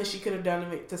 there's nothing she could have done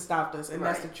to stop us, and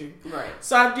that's the truth. Right.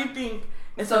 So I do think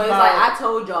it's I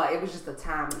told y'all, it was just the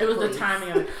timing. It was the timing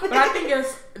of it. But I think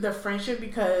it's the friendship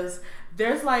because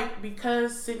there's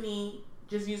because Sydney.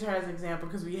 Just use her as an example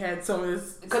because we had some of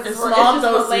this. Because it's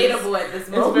relatable at this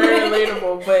moment. It's very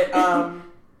relatable, but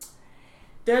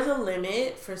there's a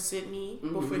limit for Sydney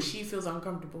mm-hmm. before she feels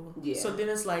uncomfortable. Yeah. So then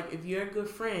it's if you're a good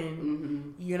friend,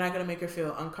 mm-hmm. you're not going to make her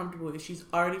feel uncomfortable. If she's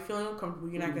already feeling uncomfortable,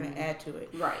 you're not mm-hmm. going to add to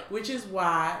it. Right. Which is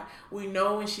why we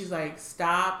know when she's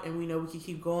stop, and we know we can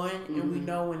keep going, mm-hmm. and we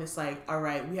know when it's all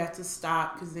right, we have to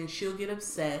stop because then she'll get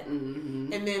upset.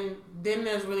 Mm-hmm. And then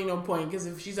there's really no point because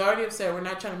if she's already upset, we're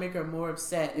not trying to make her more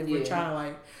upset. If we're trying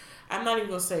to I'm not even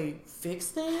going to say fix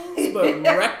things, but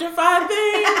rectify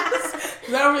things.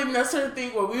 Because I don't really necessarily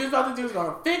think what we was about to do was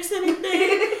going to fix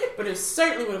anything. But it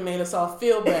certainly would have made us all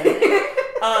feel better.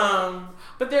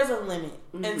 But there's a limit.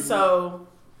 Mm-hmm. And so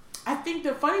I think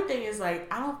the funny thing is,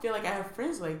 like, I don't feel like I have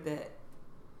friends like that.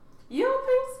 You don't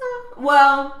think so?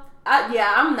 Well,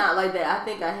 I'm not like that. I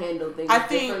think I handle things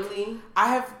differently.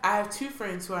 I have 2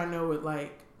 friends who I know would,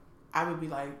 like, I would be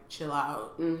like, chill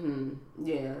out. Mm-hmm.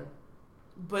 Yeah.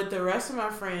 But the rest of my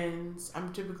friends,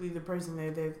 I'm typically the person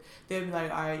that they'll be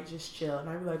like, all right, just chill. And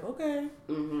I'd be like, okay.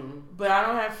 Mm-hmm. But I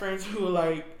don't have friends who are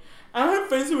like, I don't have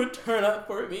friends who would turn up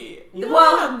for me. You know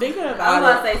what I'm thinking about? I'm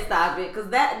going to say stop it, because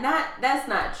that's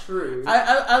not true.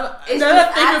 I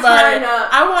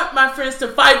I want my friends to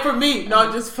fight for me. No,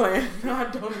 I'm just playing. No, I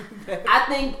don't do that. I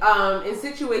think in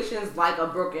situations like a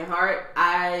broken heart,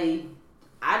 I'm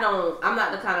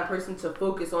not the kind of person to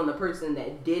focus on the person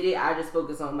that did it. I just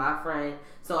focus on my friend.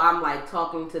 So I'm like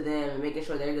talking to them and making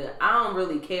sure they're good. I don't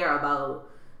really care about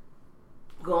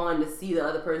going to see the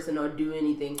other person or do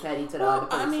anything petty to the other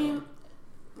person. I mean,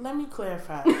 let me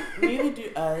clarify. Neither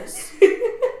do us.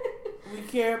 We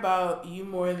care about you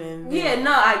more than them. Yeah,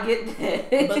 no, I get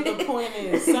that. But the point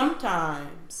is,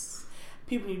 sometimes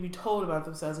people need to be told about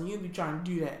themselves, and you be trying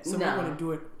to do that. So we want to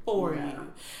do it for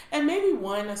you. And maybe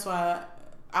that's why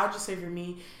I'll just say for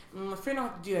me, my friend don't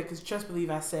have to do that because trust believe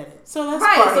I said it. So that's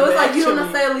right. Part so of it's it, like actually. You don't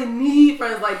necessarily need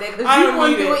friends like that because you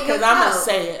want to do it because I'm gonna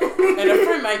say it, and a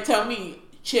friend might tell me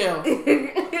chill,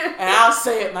 and I'll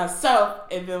say it myself,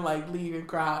 and then like leave and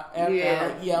cry after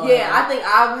like yell. Yeah, I think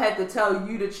I've had to tell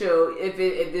you to chill if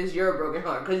it's your broken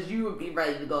heart because you would be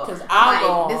ready to go. Because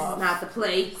I'm like, this is not the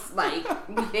place. Like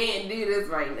we can't do this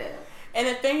right now. And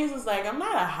the thing is like I'm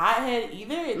not a hothead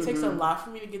either. It takes a lot for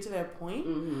me to get to that point.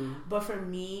 Mm-hmm. But for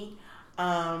me,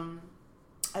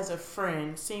 as a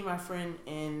friend, seeing my friend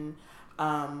in,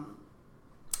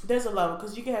 there's a level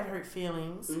because you can have hurt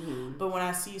feelings. Mm-hmm. But when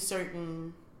I see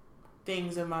certain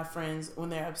things of my friends when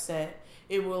they're upset,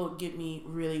 it will get me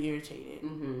really irritated.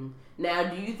 Mm-hmm. Now,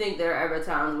 do you think there are ever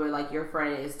times where like your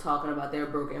friend is talking about their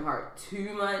broken heart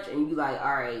too much, and you like,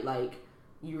 all right, like.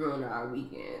 You ruined our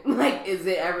weekend. Like, is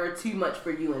it ever too much for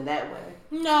you in that way?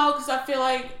 No, because I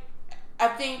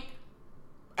think,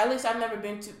 at least I've never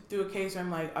been through a case where I'm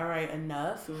like, all right,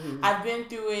 enough. Mm-hmm. I've been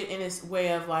through it in this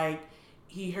way of like,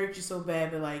 he hurt you so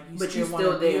bad, but like, you still want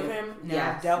to be with him.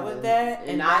 Now I've dealt with that,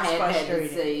 and I had to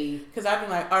say, because I've been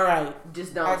like, all right,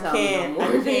 just don't tell me no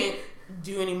more. I can't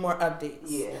do any more updates.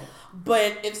 Yeah.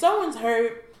 But if someone's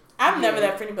hurt, I'm never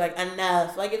that friend to be like,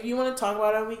 enough. Like, if you want to talk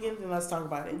about our weekend, then let's talk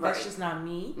about it. Right. That's just not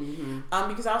me. Mm-hmm.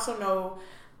 Because I also know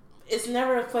it's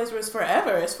never a place where it's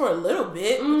forever. It's for a little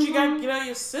bit, but you got to get out of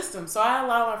your system. So I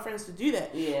allow my friends to do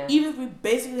that. Yeah. Even if we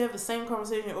basically have the same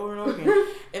conversation over and over again.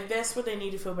 If that's what they need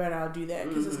to feel better, I'll do that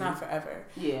because it's not forever.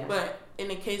 Yeah. But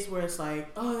in a case where it's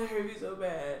like, oh, that hurt me so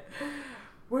bad.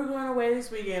 We're going away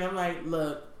this weekend. I'm like,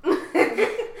 look,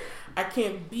 I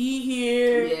can't be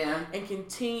here and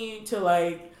continue to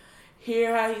like,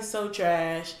 hear how he's so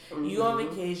trash. Mm-hmm. You on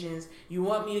vacations. You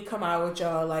want me to come out with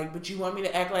y'all, like, but you want me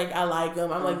to act like I like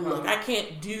him. I'm like, look, I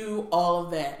can't do all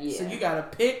of that. Yeah. So you gotta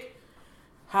pick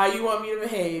how you want me to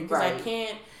behave because I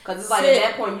can't. Because it's like at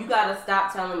that point, you gotta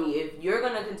stop telling me if you're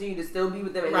gonna continue to still be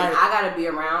with them, and then I gotta be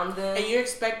around them. And you're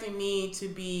expecting me to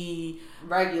be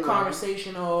regular,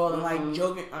 conversational, and like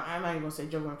joking. I'm not even gonna say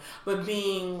joking, but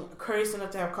being courteous enough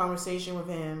to have conversation with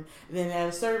him. Then at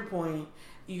a certain point,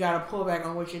 you got to pull back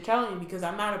on what you're telling me because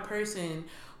I'm not a person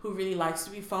who really likes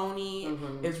to be phony.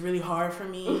 Mm-hmm. It's really hard for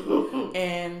me.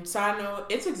 And side note,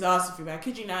 it's exhausting for me. I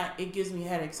kid you not, it gives me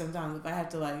headaches sometimes if I have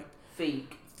to like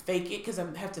fake it because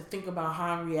I have to think about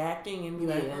how I'm reacting and be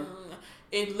like,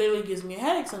 it literally gives me a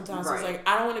headache sometimes. Right. So it's like,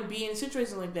 I don't want to be in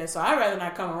situations like that, so I'd rather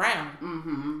not come around.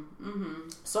 Mm-hmm. Mm-hmm.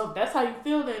 So if that's how you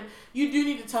feel, then you do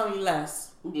need to tell me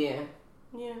less. Yeah.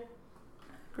 Yeah.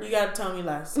 You got to tell me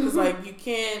less because like you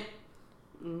can't.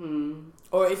 Mm-hmm.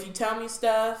 Or if you tell me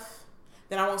stuff,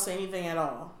 then I won't say anything at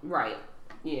all. Right.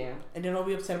 Yeah. And then don't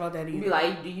be upset about that either. Be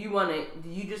like, do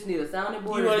you just need a sounding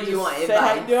board or do you want advice?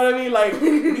 How, you know what I mean? Like, do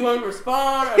you want to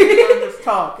respond or do you want to just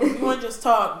talk? If you want to just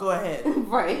talk, go ahead.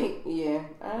 Right. Yeah.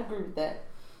 I agree with that.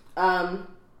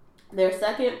 Their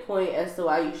second point as to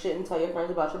why you shouldn't tell your friends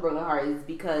about your broken heart is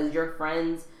because your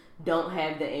friends don't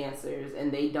have the answers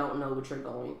and they don't know what you're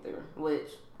going through. Which,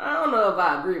 I don't know if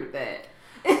I agree with that.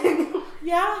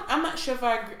 Yeah, I'm not sure if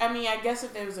I agree. I mean, I guess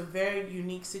if there was a very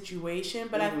unique situation,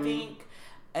 but I think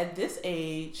at this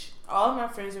age, all of my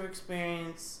friends have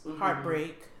experienced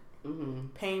heartbreak,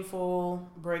 painful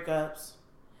breakups,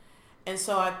 and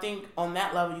so I think on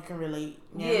that level you can relate.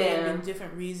 There have been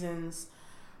different reasons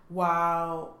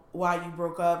why you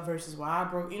broke up versus why I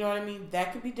broke. You know what I mean?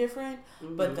 That could be different,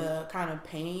 but the kind of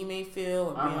pain you may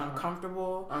feel or being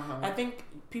uncomfortable, I think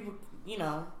people, you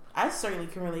know. I certainly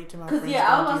can relate to my friends. Because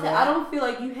I was about to say, I don't feel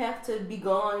like you have to be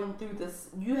going through this.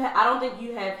 I don't think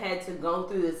you have had to go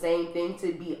through the same thing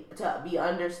to be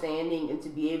understanding and to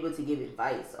be able to give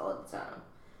advice all the time.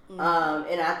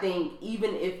 Mm-hmm. And I think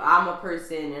even if I'm a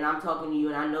person and I'm talking to you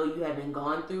and I know you haven't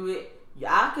gone through it,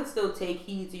 I can still take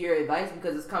heed to your advice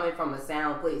because it's coming from a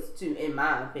sound place too, in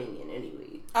my opinion,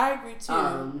 anyway. I agree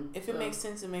too. If it makes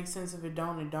sense, it makes sense. If it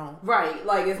don't, it don't. Right,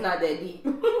 like it's not that deep.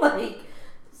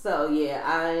 So yeah,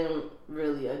 I don't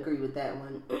really agree with that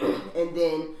one. And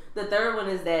then the third one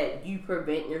is that you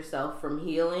prevent yourself from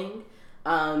healing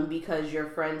because your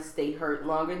friends stay hurt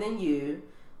longer than you,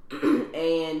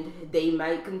 and they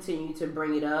might continue to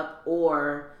bring it up,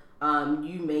 or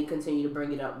you may continue to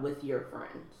bring it up with your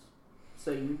friends. So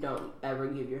you don't ever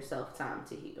give yourself time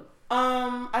to heal.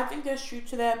 I think there's truth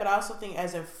to that, but I also think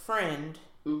as a friend,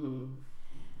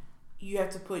 you have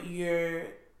to put your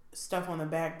stuff on the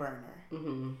back burner.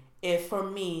 Mm-hmm. If for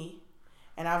me,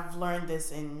 and I've learned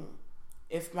this,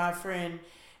 if my friend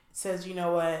says, you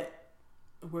know what,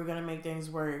 we're going to make things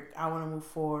work, I want to move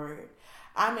forward,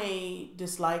 I may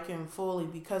dislike him fully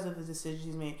because of the decisions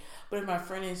he's made. But if my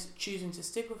friend is choosing to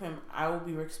stick with him, I will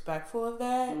be respectful of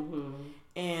that. Mm-hmm.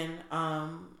 And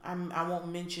I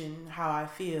won't mention how I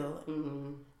feel.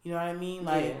 Mm-hmm. You know what I mean?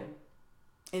 Like,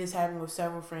 it has happened with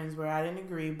several friends where I didn't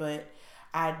agree, but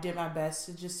I did my best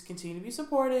to just continue to be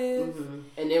supportive. Mm-hmm.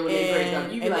 And then when they break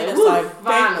up, you be like, it's like,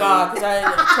 thank God, because I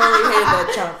totally hated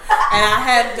that chunk. And I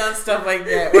have done stuff like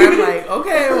that where I'm like,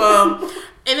 okay, well...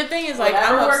 And the thing is, like,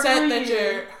 I'm upset that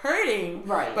you're hurting.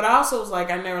 Right. But I also was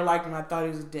like, I never liked him. I thought he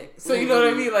was a dick. So, you know what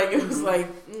I mean? Like, it was like,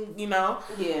 you know?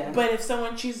 Yeah. But if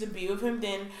someone chooses to be with him,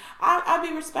 then I'll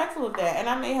be respectful of that. And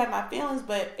I may have my feelings,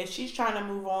 but if she's trying to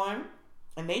move on,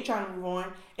 and they trying to move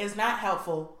on, it's not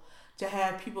helpful to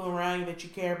have people around you that you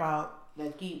care about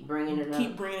that keep bringing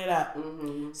it up.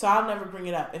 Mm-hmm. So I'll never bring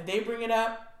it up. If they bring it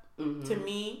up to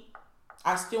me,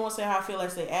 I still won't say how I feel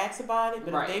unless they ask about it.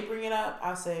 But if they bring it up,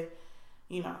 I'll say...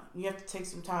 You know, you have to take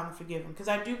some time to forgive them. Because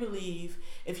I do believe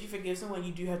if you forgive someone,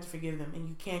 you do have to forgive them. And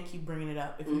you can't keep bringing it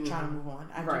up if you're trying to move on.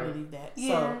 I do believe that. Yeah.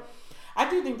 So, I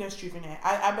do think there's truth in that.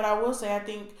 But I will say, I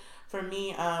think, for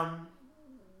me, I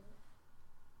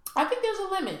think there's a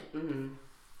limit. Mm-hmm.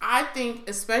 I think,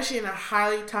 especially in a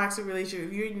highly toxic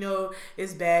relationship, if you know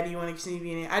it's bad and you want to continue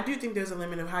being in it, I do think there's a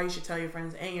limit of how you should tell your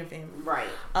friends and your family. Right.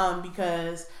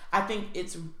 Because I think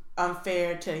it's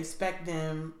unfair to expect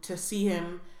them to see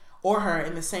him or her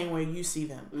in the same way you see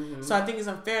them. Mm-hmm. So I think it's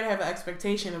unfair to have an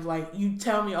expectation of like, you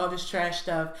tell me all this trash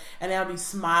stuff and I'll be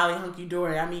smiley,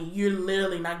 hunky-dory. I mean, you're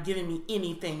literally not giving me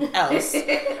anything else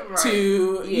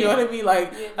to, you know what I mean?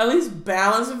 Like, at least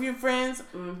balance with your friends.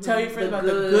 Mm-hmm. Tell your friends about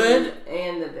the good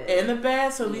and the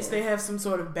bad. So at least they have some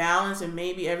sort of balance, and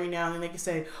maybe every now and then they can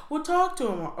say, well, talk to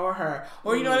him or her.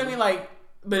 Or you know what I mean? Like,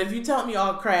 but if you tell me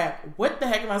all crap, what the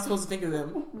heck am I supposed to think of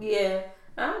them? Yeah.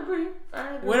 I agree.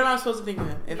 What am I supposed to think of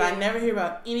him? If I never hear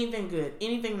about anything good,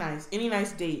 anything nice, any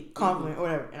nice date, compliment, or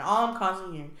whatever, and all I'm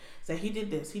constantly hearing is that he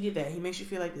did this, he did that, he makes you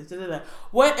feel like this,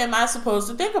 what am I supposed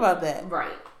to think about that?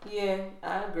 Right. Yeah,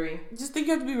 I agree. Just think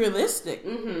you have to be realistic.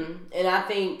 Mm-hmm. And I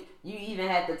think you even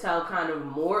have to tell kind of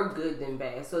more good than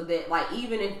bad. So that, like,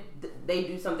 even if they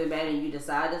do something bad and you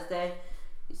decide to stay,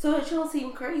 so that you don't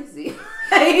seem crazy.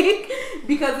 Like,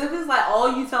 because if it's like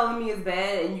all you telling me is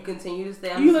bad and you continue to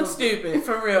stay, you look stupid,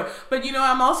 for real. But you know,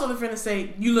 I'm also the friend to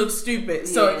say, you look stupid.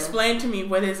 So explain to me,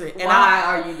 what is it? And why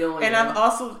are you doing it? And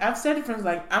I've said to friends,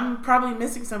 like, I'm probably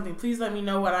missing something. Please let me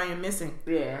know what I am missing.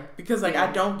 Yeah. Because, like, I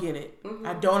don't get it. Mm-hmm.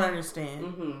 I don't understand.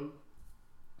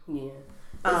 Mm-hmm. Yeah.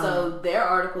 So their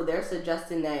article, they're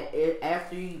suggesting that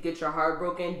after you get your heart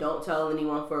broken, don't tell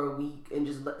anyone for a week and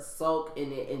just sulk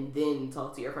in it and then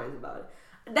talk to your friends about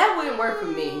it. That wouldn't work for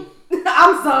me.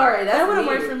 I'm sorry. That wouldn't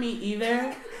work for me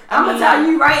either. I'm going to tell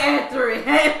you right after it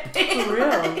happened. For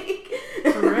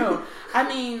real. For real. I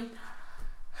mean,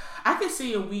 I could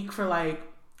see a week for, like,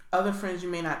 other friends you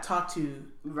may not talk to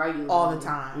regularly all the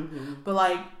time. Mm-hmm. But,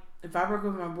 like, if I broke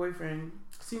up with my boyfriend,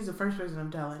 he's the first person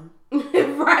I'm telling.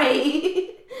 Right.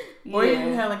 Or even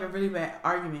we had like a really bad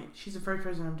argument, she's the first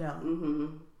person I'm telling. Mm-hmm.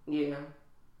 Yeah.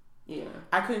 Yeah.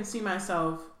 I couldn't see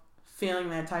myself feeling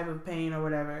that type of pain or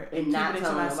whatever and keeping it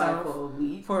to myself for a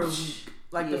week.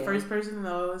 Like the first person to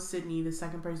know is Sydney, the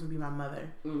second person would be my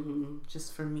mother. Mm-hmm.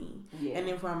 Just for me. Yeah. And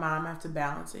then for my mom, I have to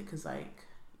balance it because like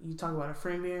you talk about a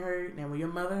friend being hurt, and when your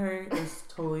mother hurt, it's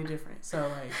totally different. So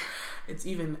like, it's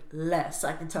even less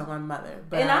I can tell my mother.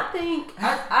 But I think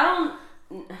I don't.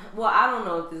 Well, I don't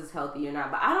know if this is healthy or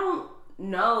not, but I don't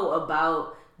know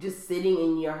about just sitting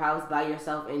in your house by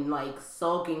yourself and like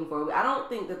sulking for a week. I don't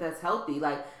think that that's healthy.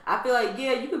 Like, I feel like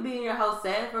you could be in your house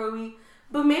sad for a week,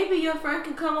 But maybe your friend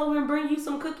can come over and bring you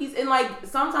some cookies. And, like,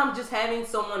 sometimes just having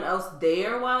someone else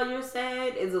there while you're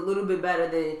sad is a little bit better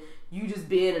than you just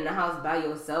being in the house by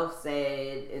yourself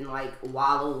sad and, like,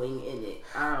 wallowing in it.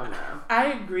 I don't know.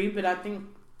 I agree, but I think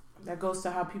that goes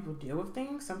to how people deal with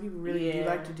things. Some people really do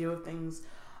like to deal with things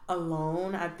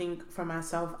alone. I think for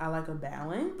myself, I like a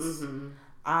balance. Mm-hmm.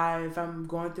 If I'm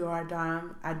going through a hard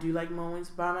time, I do like moments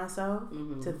by myself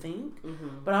to think.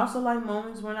 Mm-hmm. But I also like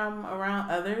moments when I'm around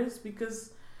others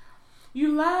because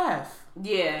you laugh.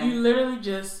 Yeah. You literally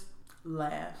just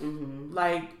laugh. Mm-hmm.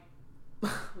 Like,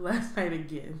 last night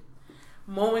again.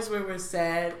 Moments where we're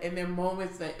sad, and then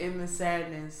moments that in the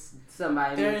sadness,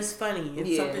 there's funny.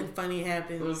 If something funny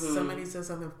happens, somebody says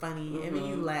something funny, and then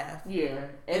you laugh. Yeah.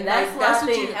 And that's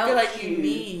what you feel like you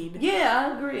need. Yeah,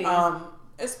 I agree.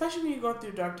 Especially when you're going through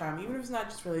a dark time, even if it's not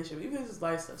just relationship, even if it's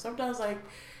life stuff. Sometimes, like,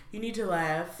 you need to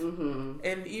laugh, and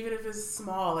even if it's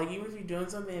small, like, even if you're doing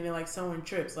something and then, like, someone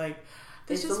trips, like,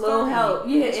 it's just a little funny. Help.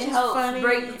 Yeah, it helps funny,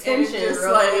 break the tension. Just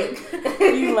like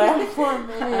you laugh for a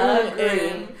minute. I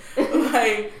agree. And,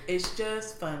 like, it's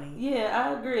just funny. Yeah,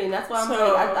 I agree, and that's why I'm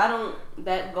like, I don't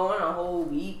that going a whole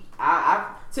week.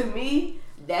 I to me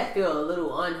that feel a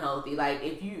little unhealthy. Like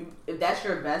if that's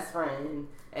your best friend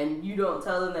and you don't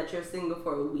tell them that you're single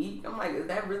for a week, I'm like, is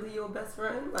that really your best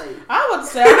friend? Like, I would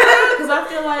say because I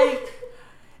feel like.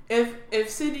 If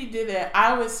Sydney did that,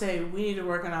 I would say we need to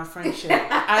work on our friendship.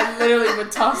 I literally would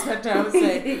toss that down and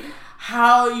say,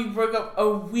 how you broke up a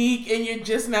week and you're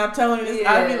just now telling me this?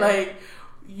 Yeah. I'd be like,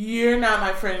 you're not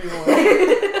my friend anymore.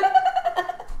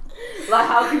 Like,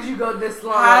 how could you go this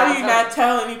long? How do you not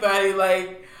tell anybody?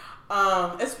 Like,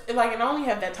 it's like, and I only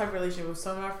have that type of relationship with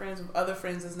some of my friends. With other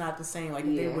friends, it's not the same. Like,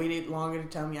 if they waited longer to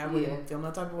tell me, I wouldn't feel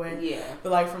no type of way. Yeah.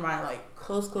 But like for my like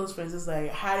close friends, it's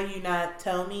like, how do you not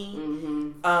tell me?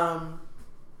 Mm-hmm.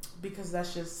 Because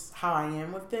that's just how I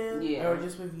am with them, or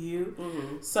just with you.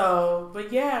 Mm-hmm. So,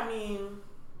 but yeah, I mean,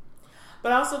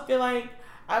 but I also feel like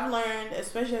I've learned,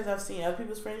 especially as I've seen other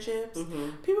people's friendships,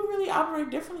 people really operate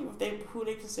differently with who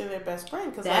they consider their best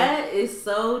friend. Cause that is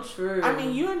so true. I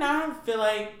mean, you and I feel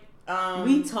like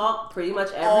we talk pretty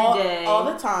much every day,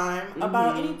 all the time,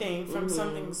 about anything from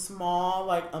something small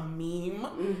like a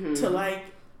meme to like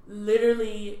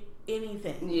literally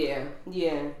anything. Yeah.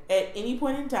 At any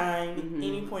point in time,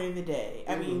 any point in the day.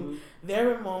 I mean, there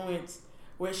were moments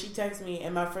where she texts me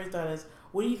and my first thought is,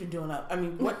 what are you even doing up? I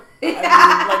mean, what? I mean,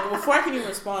 like, before I can even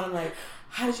respond, I'm like,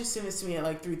 how did you send this to me at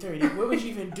like 3:30? What was you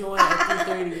even doing at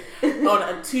 3:30 on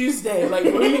a Tuesday? Like,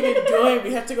 what are you even doing?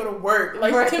 We have to go to work.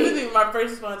 Like, typically my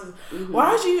first response is, why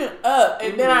are you even up?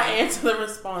 And then I answer the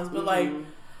response. But like,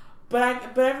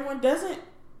 but everyone doesn't.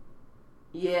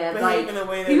 Yeah, like, in a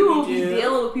way that people will be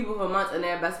dealing with people for months and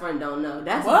their best friend don't know.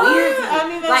 That's weird. I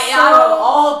mean, that's like, so out of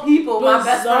all people, bizarre. My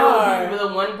best friend would be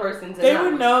the one person to know. They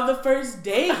would know the first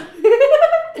date.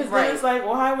 Because then it's like,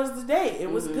 well, how was the date? It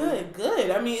was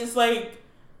good. I mean, it's like...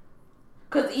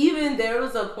 Because even there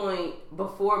was a point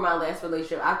before my last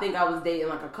relationship, I think I was dating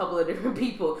like a couple of different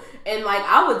people. And like,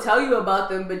 I would tell you about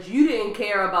them, but you didn't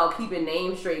care about keeping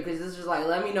names straight because it's just like,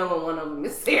 let me know when one of them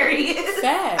is serious.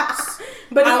 Facts.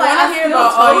 But it's I hear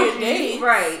about all your dates.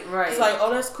 Right. It's like,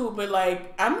 oh, that's cool, but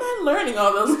like, I'm not learning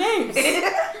all those names.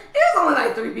 There's only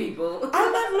like 3 people.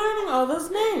 I'm not learning all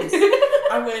those names.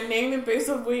 I'm going to name them based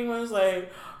off what he was like,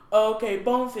 okay,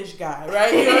 bonefish guy,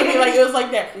 right? You know what I mean? Like, it was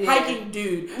like that hiking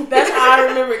dude. That's how I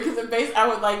remember it, because I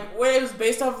would like, where it was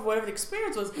based off of whatever the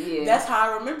experience was, that's how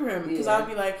I remember him. Because I would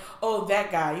be like, oh, that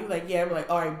guy. You like, yeah, I'd be like,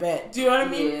 all right, bet. Do you know what I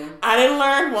mean? Yeah. I didn't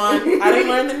learn one. I didn't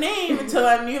learn the name until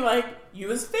I knew, like, you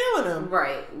was feeling them.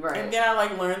 Right. And then I,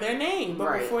 like, learned their name.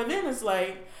 But before then, it's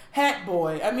like, hat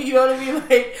boy. I mean, you know what I mean?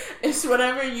 Like, it's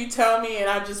whatever you tell me and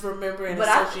I just remember and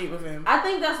associate with him. I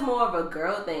think that's more of a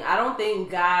girl thing. I don't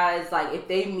think guys, like, if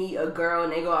they meet a girl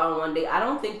and they go out on one date, I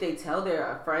don't think they tell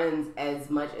their friends as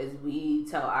much as we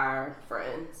tell our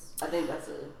friends. I think that's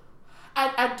it.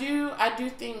 I do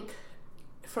think,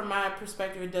 from my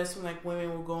perspective, it does seem like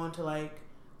women will go into, like,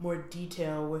 more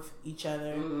detail with each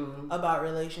other about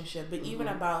relationship. But even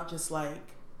about just,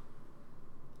 like,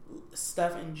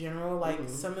 stuff in general, like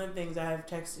some of the things I have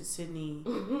texted Sydney,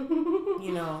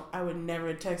 you know, I would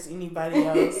never text anybody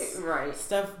else. Right.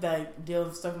 Stuff that deals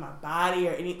with stuff in my body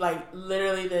or any, like,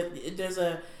 literally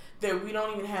that we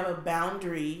don't even have a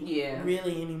boundary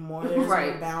really anymore. There's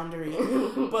no boundary.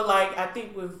 But like, I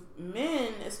think with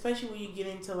men, especially when you get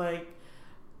into like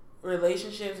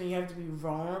relationships and you have to be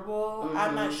vulnerable,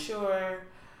 I'm not sure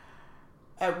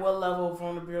at what level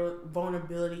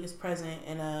vulnerability is present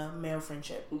in a male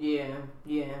friendship. Yeah.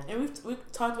 And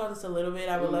we've talked about this a little bit.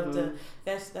 I would love to.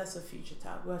 That's a future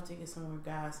topic. We'll have to get some more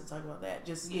guys to talk about that.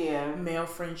 Just male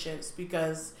friendships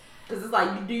because it's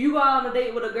like, do you go out on a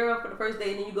date with a girl for the first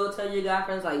date and then you go tell your guy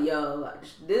friends like, yo,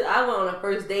 I went on a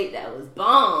first date that was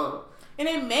bomb. And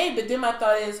it may, but then my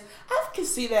thought is, I can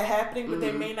see that happening, but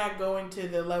they may not go into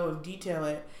the level of detail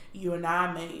that you and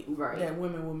I may, that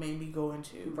women will maybe go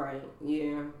into. Right,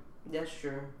 yeah, that's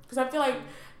true. Because I feel like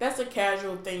that's a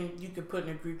casual thing you could put in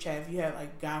a group chat. If you have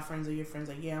like guy friends or your friends,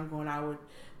 like, yeah, I'm going out with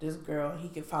this girl, he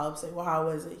could follow up and say, well, how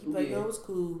was it? He'd be like, it was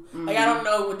cool. Like, I don't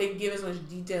know what they give as much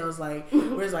details, like,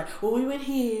 where it's like, well, we went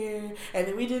here, and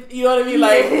then we did, you know what I mean?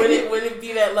 Like, would it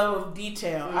be that level of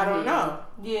detail? I don't know.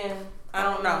 Yeah. I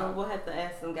don't know. We'll have to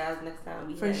ask some guys next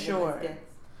time. For sure.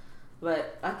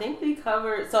 But I think we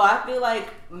covered, so I feel like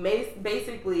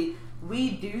basically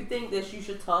we do think that you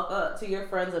should talk to your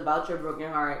friends about your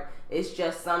broken heart. It's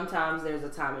just sometimes there's a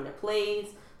time and a place.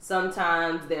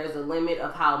 Sometimes there's a limit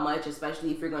of how much,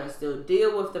 especially if you're going to still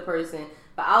deal with the person.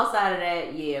 But outside of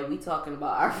that, yeah, we talking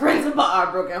about our friends about our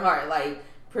broken heart, like,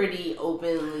 pretty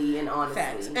openly and honestly.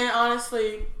 Facts. And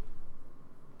honestly,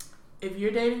 if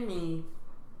you're dating me,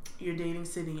 you're dating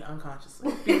Sydney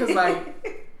unconsciously. Because,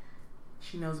 like,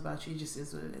 she knows about you, just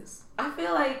is what it is. I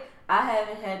feel like I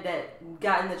haven't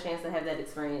gotten the chance to have that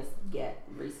experience yet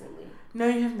recently. No,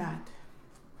 you have not.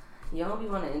 You don't be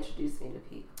want to introduce me to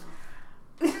people.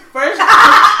 First,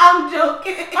 I'm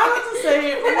joking. I was to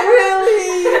say,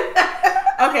 really?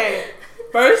 Okay,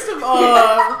 first of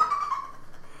all,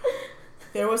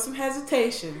 there was some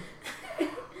hesitation.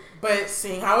 But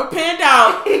seeing how it panned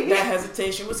out, that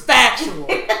hesitation was factual.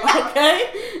 Okay?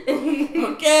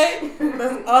 Okay?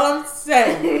 That's all I'm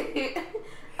saying.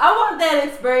 I want that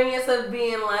experience of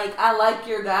being like, I like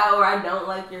your guy or I don't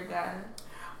like your guy.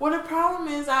 Well, the problem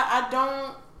is I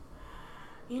don't,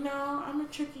 you know, I'm a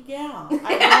tricky gal.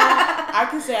 I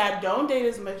can say I don't date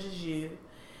as much as you.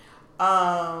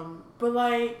 But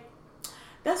like,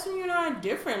 that's when you and I are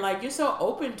different. Like, you're so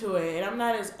open to it, and I'm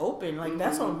not as open. Like,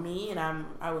 that's on me, and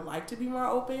I would like to be more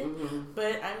open.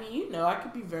 But, I mean, you know, I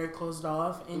could be very closed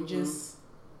off and just...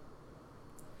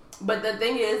 But the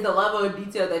thing is, the level of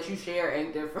detail that you share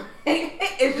ain't different.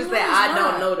 It's just that I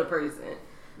don't know the person.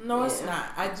 No, it's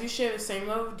not. I do share the same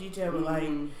level of detail, but, like,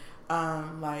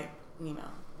 you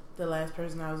know, the last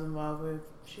person I was involved with,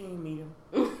 she didn't meet him.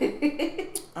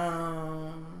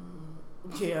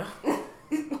 Yeah.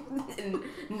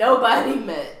 Nobody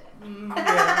met.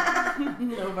 Yeah.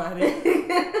 Nobody.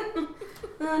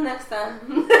 Next time.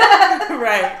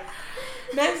 Right.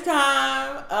 Next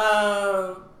time,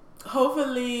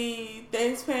 hopefully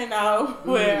things pan out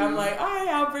where I'm like, all right,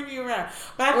 I'll bring you around.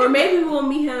 Or maybe we'll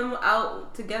meet him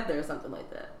out together or something like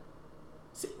that.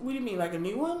 What do you mean, like a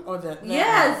new one or that?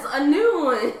 Yes, one? A new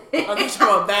one. Oh, you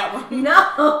about that one?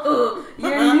 No,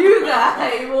 your new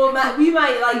guy. Well, we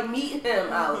might like meet him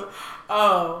out.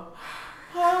 Oh.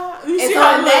 You see,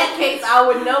 so in that case, I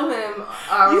would know him.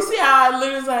 You see how I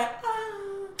literally was like,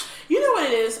 you know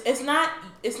what it is? It's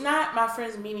not my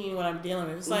friends meeting what I'm dealing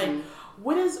with. It's like,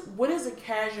 what is a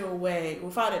casual way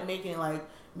without it making it like,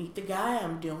 meet the guy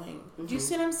I'm doing. Do you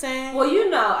see what I'm saying? Well, you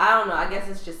know, I don't know. I guess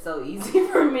it's just so easy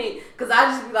for me because I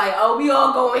just be like, oh, we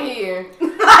all going here.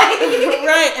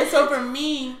 Right. And so for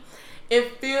me,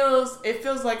 it feels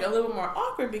like a little more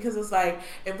awkward because it's like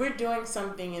if we're doing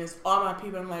something and it's all my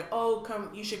people, I'm like, oh, come,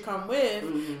 you should come with,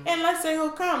 and let's say he'll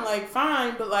come, like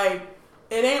fine, but like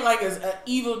it ain't like it's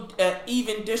an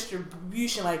even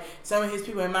distribution, like some of his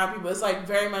people and my people. It's like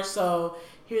very much so.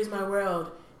 Here's my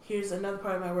world. Here's another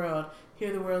part of my world.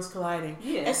 Here the world's colliding.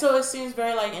 Yeah. And so it seems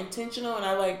very like intentional, and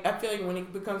I feel like when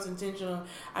it becomes intentional,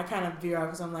 I kind of veer out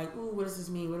because I'm like, ooh, what does this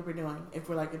mean? What are we doing? If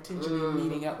we're like intentionally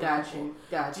meeting up. Got you.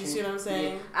 Do you see what I'm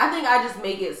saying? Yeah. I think I just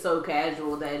make it so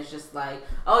casual that it's just like,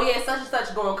 oh yeah, such and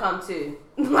such gonna come too.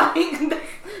 Like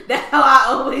that's how I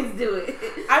always do it.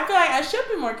 I feel like I should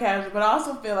be more casual, but I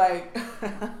also feel like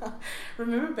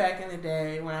remember back in the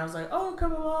day when I was like, oh,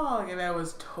 come along, and that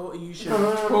was you should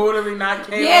totally not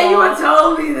came Yeah, along. You were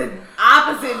totally the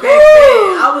opposite back then.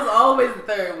 I was always the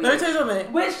third week. Let me tell you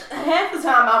something. Which half the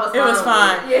time I was fine. It was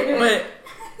fine. Yeah.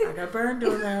 But I got burned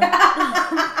doing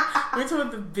that. We're talking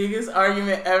about the biggest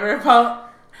argument ever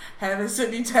about having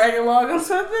Sydney tag along or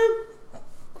something.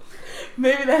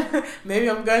 Maybe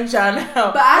I'm gun shy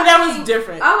now. But that was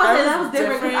different. I would say that was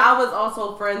different because I was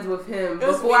also friends with him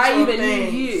before I even knew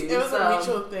you. It was a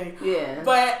mutual thing. Yeah.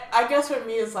 But I guess for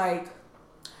me, it's like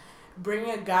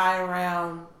bringing a guy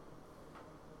around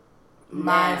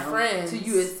my friends. To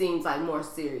you, it seems like more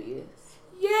serious.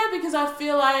 Yeah, because I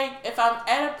feel like if I'm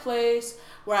at a place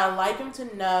where I like him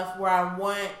enough where I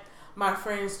want my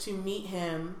friends to meet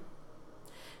him,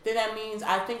 then that means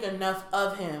I think enough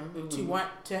of him to want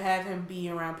to have him be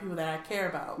around people that I care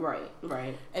about.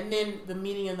 Right. And then the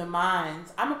meeting of the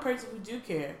minds. I'm a person who do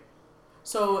care.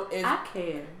 So if I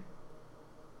care.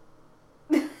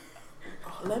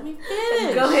 Let me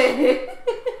finish. Go ahead.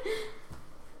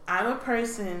 I'm a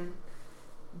person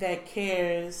that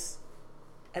cares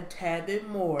a tad bit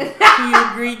more. Do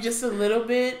you agree just a little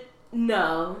bit?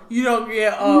 No. You don't agree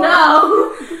at all?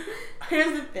 No.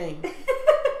 Here's the thing.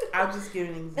 I'll just give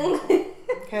an example.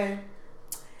 Okay?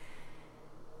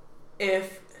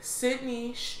 If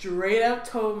Sydney straight up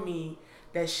told me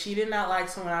that she did not like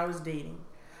someone I was dating,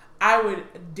 I would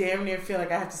damn near feel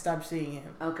like I have to stop seeing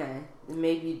him. Okay.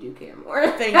 Maybe you do care more.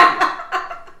 Thank you.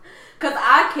 Because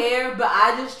I care, but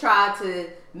I just try to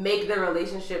make the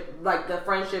relationship, like the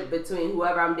friendship between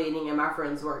whoever I'm dating and my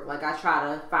friends work. Like I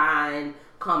try to find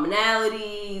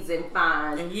commonalities and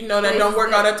find... And you know that don't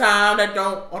work all the time. That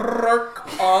don't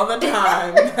work all the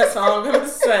time. That's all I'm going to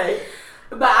say.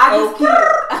 But I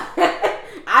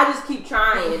just keep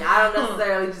trying. I don't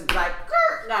necessarily just like,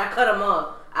 gotta cut them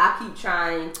off. I keep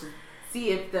trying to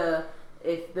see if the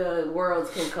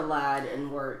worlds can collide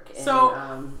and work. And so,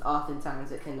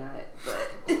 oftentimes it cannot.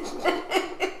 But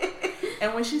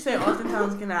and when she said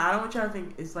oftentimes cannot, I don't want y'all to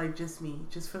think it's like just me,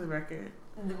 just for the record.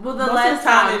 Well, the last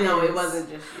time, no, it wasn't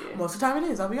just you. Most of the time it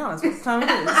is, I'll be honest. Most of the time it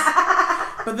is.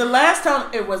 But the last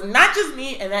time it was not just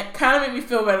me, and that kind of made me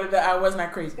feel better that I was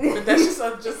not crazy. But that's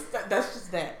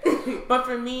just that. But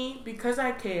for me, because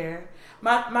I care,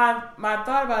 my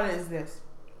thought about it is this.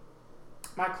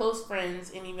 My close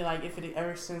friends, and even like if it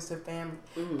ever extends to family,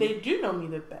 they do know me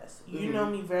the best. You know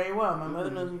me very well. My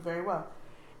mother knows me very well.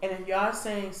 And if y'all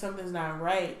saying something's not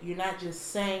right, you're not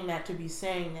just saying that to be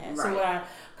saying that. Right. So would I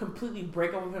completely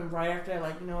break up with him right after that?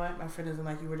 Like, you know what? My friend doesn't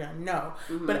like you. We're done. No.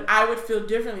 But I would feel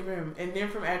differently for him. And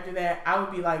then from after that, I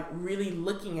would be like really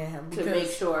looking at him. To make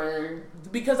sure.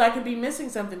 Because I could be missing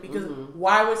something. Because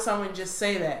why would someone just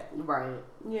say that? Right.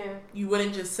 Yeah. You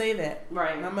wouldn't just say that.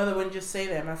 Right. My mother wouldn't just say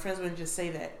that. My friends wouldn't just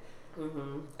say that.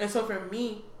 And so for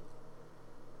me,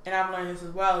 and I've learned this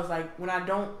as well, is like when I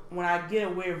get a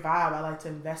weird vibe, I like to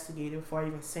investigate it before I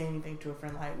even say anything to a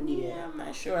friend. Like, yeah, I'm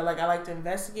not sure. Like I like to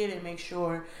investigate it and make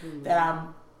sure that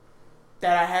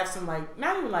I have some like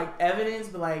not even like evidence,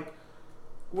 but like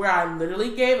where I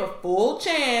literally gave a full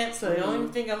chance, so they don't even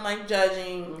think I'm like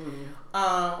judging.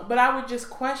 But I would just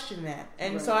question that,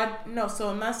 and so So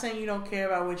I'm not saying you don't care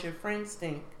about what your friends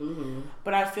think,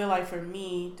 but I feel like for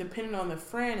me, depending on the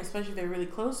friend, especially if they're really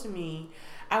close to me,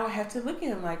 I would have to look at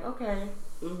him like, okay,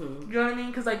 you know what I mean?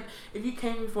 Because like, if you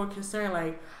came before concern,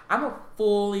 like I'm gonna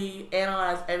fully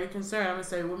analyze every concern. I'm gonna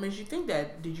say, what makes you think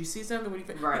that? Did you see something? What do you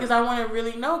think? Right. Because I want to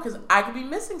really know. Because I could be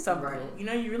missing something. Right. You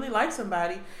know, you really like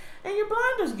somebody, and your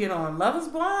blinders get on. Love is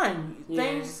blind. Yeah.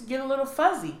 Things get a little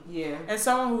fuzzy. Yeah. And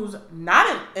someone who's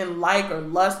not in like or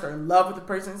lust or in love with the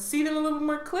person, see them a little bit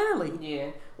more clearly.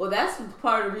 Yeah. Well, that's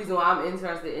part of the reason why I'm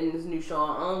interested in this new show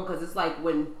on OWN, because it's like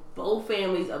when both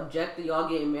families object to y'all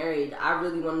getting married, I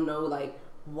really want to know, like,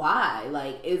 why?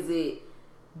 Like,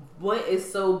 what is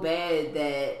so bad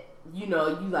that, you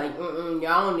know, you like, y'all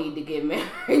don't need to get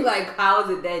married? Like, how is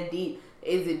it that deep?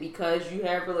 Is it because you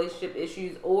have relationship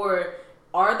issues? Or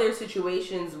are there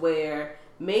situations where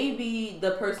maybe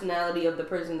the personality of the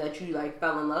person that you, like,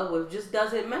 fell in love with just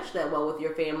doesn't mesh that well with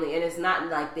your family, and it's not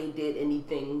like they did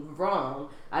anything wrong?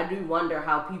 I do wonder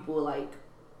how people, like,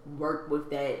 work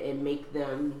with that and make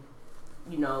them,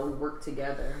 you know, work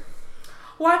together.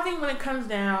 Well, I think when it comes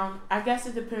down, I guess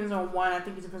it depends on I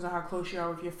think it depends on how close you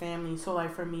are with your family. So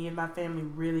like for me, if my family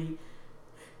really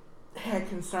had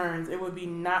concerns, it would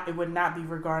not be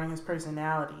regarding his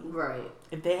personality. Right.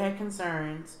 If they had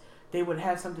concerns, they would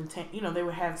have something they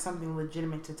would have something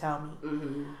legitimate to tell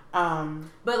me.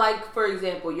 But like, for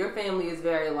example, your family is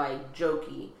very like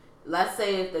jokey. Let's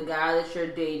say if the guy that you're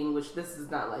dating, which this is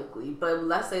not likely, but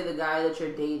let's say the guy that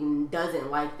you're dating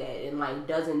doesn't like that and like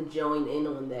doesn't join in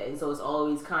on that, and so it's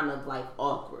always kind of like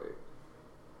awkward.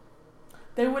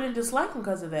 They wouldn't dislike him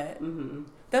because of that.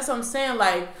 That's what I'm saying.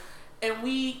 Like, and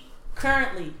we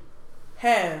currently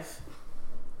have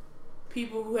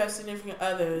people who have significant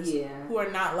others who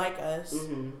are not like us.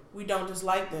 We don't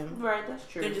dislike them. Right, that's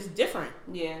true. They're just different.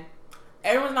 Yeah.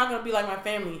 Everyone's not going to be like my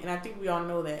family, and I think we all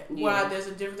know that. Yeah. Well, there's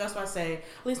a difference. That's why I say,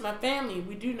 at least my family,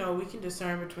 we do know we can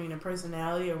discern between a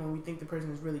personality and when we think the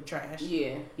person is really trash.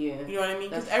 Yeah, yeah. You know what I mean?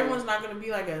 Because everyone's not going to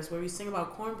be like us, where we sing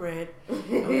about cornbread,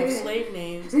 and we have slave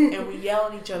names, and we yell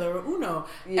at each other, or Uno.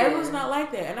 Yeah. Everyone's not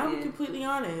like that, and I'll be completely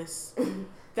honest.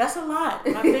 That's a lot.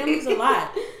 My family's a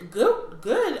lot.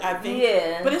 Good, I think.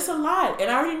 Yeah. But it's a lot.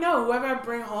 And I already know whoever I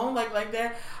bring home like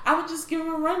that, I would just give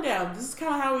them a rundown. This is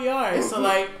kind of how we are. So,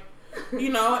 like, you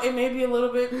know, it may be a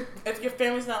little bit, if your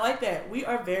family's not like that, we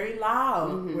are very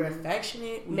loud. Mm-hmm. We're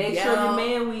affectionate. We Make yell. sure your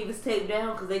man weave is taped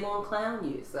down because they going to clown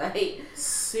you. So, hey.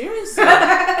 Seriously.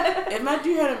 If my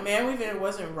dude had a man weave and it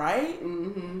wasn't right,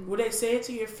 would they say it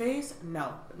to your face?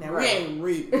 No. Now, we ain't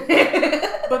rude.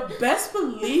 But best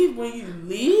believe when you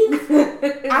leave,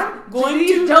 I'm going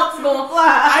These jokes going to fly.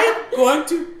 I am going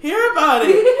to hear about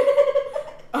it.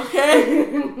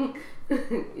 Okay?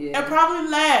 Yeah. And probably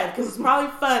laugh because it's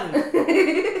probably funny.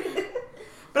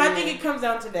 But I think it comes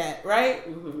down to that, right?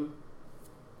 Mm-hmm.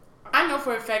 I know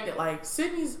for a fact that, like,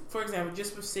 Sydney's, for example,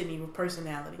 just with Sydney, with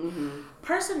personality. Mm-hmm.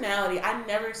 Personality, I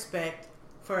never expect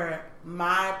for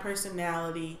my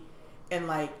personality and,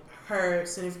 like, her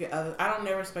significant other. I don't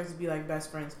never expect to be, like, best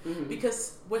friends. Mm-hmm.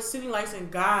 Because what Sydney likes in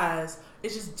guys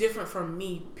is just different from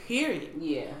me, period.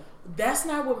 Yeah. That's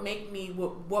not what would make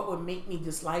me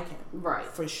dislike him. Right.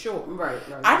 For sure. Right.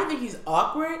 I can think he's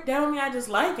awkward. That don't mean I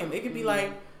dislike him. It could be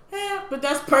like, but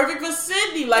that's perfect for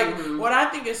Sydney. Like, what I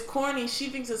think is corny, she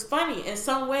thinks is funny in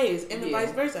some ways, and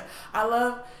vice versa. I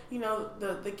love, you know,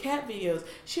 the cat videos.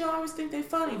 She don't always think they're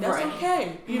funny. That's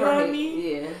okay. You know what I mean?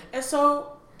 Yeah. And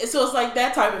so it's like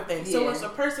that type of thing. So it's a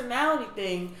personality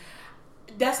thing.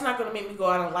 That's not going to make me go,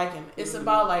 I don't like him. It's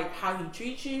about, like, how he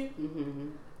treats you. Mm-hmm.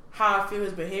 How I feel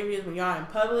his behavior is when y'all in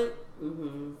public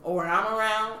or when I'm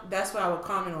around. That's what I would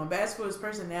comment on. But as for his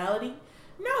personality,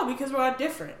 no, because we're all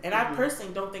different. And I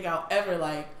personally don't think I'll ever,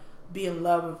 like, be in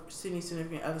love with Sydney's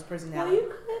significant other's personality. Well,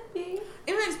 you could be.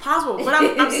 Everything's possible. But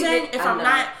I'm saying if I'm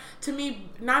not, to me,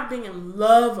 not being in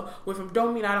love with him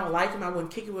don't mean I don't like him. I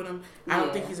wouldn't kick it with him. I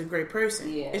don't think he's a great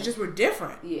person. Yeah. It's just we're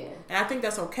different. Yeah. And I think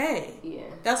that's okay.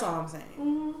 Yeah. That's all I'm saying.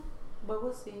 Mm-hmm. But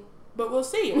we'll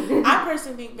see. I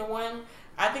personally think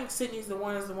I think Sydney's the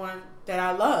one that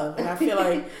I love. And I feel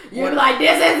like... You're like,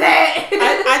 this is it!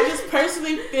 I just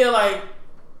personally feel like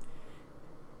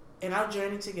in our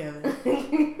journey together,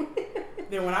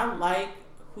 then when I like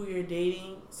who you're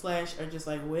dating / or just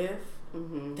like with,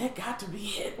 that got to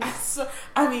be it.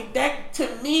 I mean, that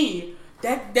to me,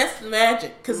 that's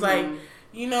magic. Because like,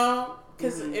 you know,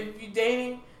 because if you're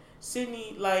dating...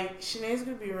 Sydney, like, Sinead's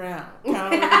gonna be around. Kind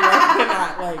of really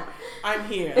not. Like, I'm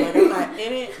here. Like, I'm not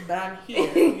in it, but I'm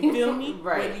here. You feel me?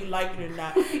 Right. Whether you like it or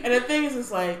not. And the thing is,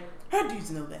 it's like, her dudes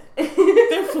know that.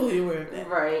 They're fully aware of that.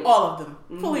 Right. All of them.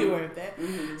 Fully aware of that.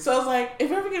 Mm-hmm. So it's like,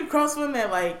 if I ever get across one that,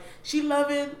 like, she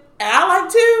loving, and I like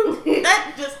too,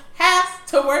 that just has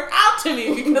to work out to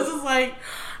me. Because it's like,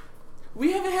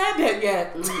 we haven't had that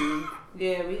yet.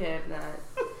 Yeah, we have not.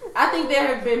 I think there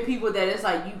have been people that it's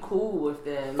like you cool with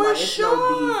them. For like, sure.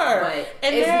 No beef,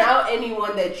 but it's not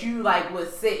anyone that you like would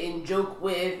sit and joke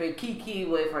with or kiki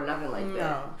with or nothing like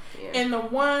that. Yeah. And the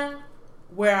one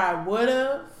where I would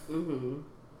have, I'm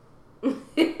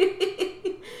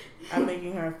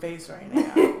making her face right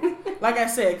now. Like I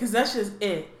said, because that's just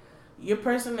it. Your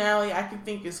personality, I can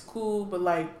think is cool, but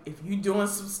like if you doing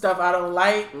some stuff I don't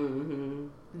like,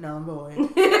 no boy.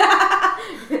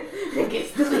 It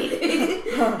gets deleted.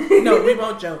 No, we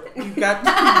won't joke. You got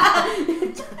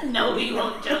No, we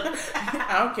won't joke.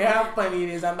 I don't care how funny it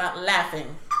is. I'm not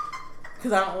laughing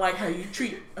because I don't like how you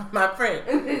treat my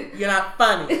friend. You're not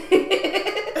funny.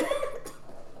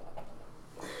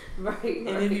 Right. And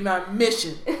it'd be my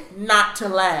mission not to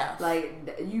laugh. Like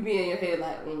you be in your head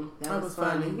like, that was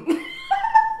funny.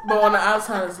 But on the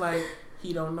outside, it's like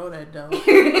he don't know that though.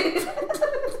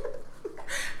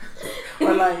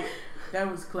 Or like, that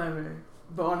was clever.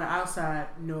 But on the outside,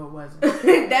 no, it wasn't.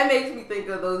 That makes me think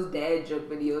of those dad joke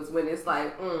videos when it's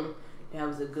like, that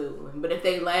was a good one. But if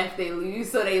they laugh, they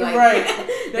lose. So they like... Right.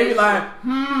 They be like,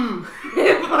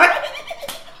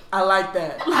 I like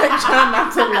that. Like, trying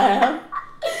not to laugh.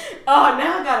 Oh,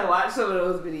 now I gotta watch some of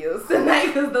those videos tonight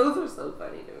because those are so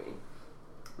funny to me.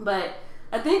 But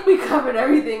I think we covered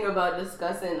everything about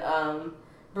discussing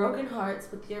broken hearts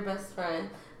with your best friend.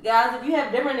 Guys, if you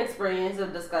have different experience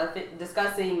of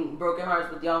discussing broken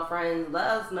hearts with y'all friends, let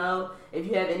us know. If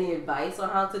you have any advice on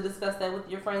how to discuss that with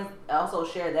your friends, also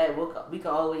share that. We can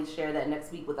always share that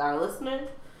next week with our listeners.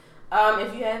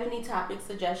 If you have any topic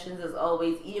suggestions, as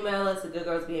always, email us at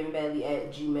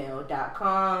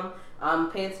goodgirlsbehavingbadly@gmail.com.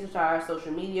 Pay attention to our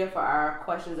social media for our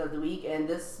questions of the week. And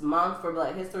this month, for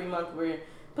Black History Month, we're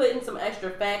putting some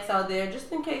extra facts out there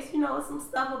just in case you know some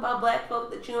stuff about black folk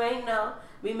that you ain't know.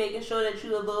 We making sure that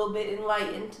you're a little bit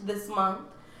enlightened this month.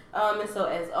 And so,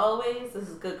 as always, this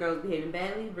is Good Girls Behaving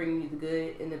Badly, bringing you the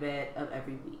good and the bad of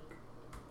every week.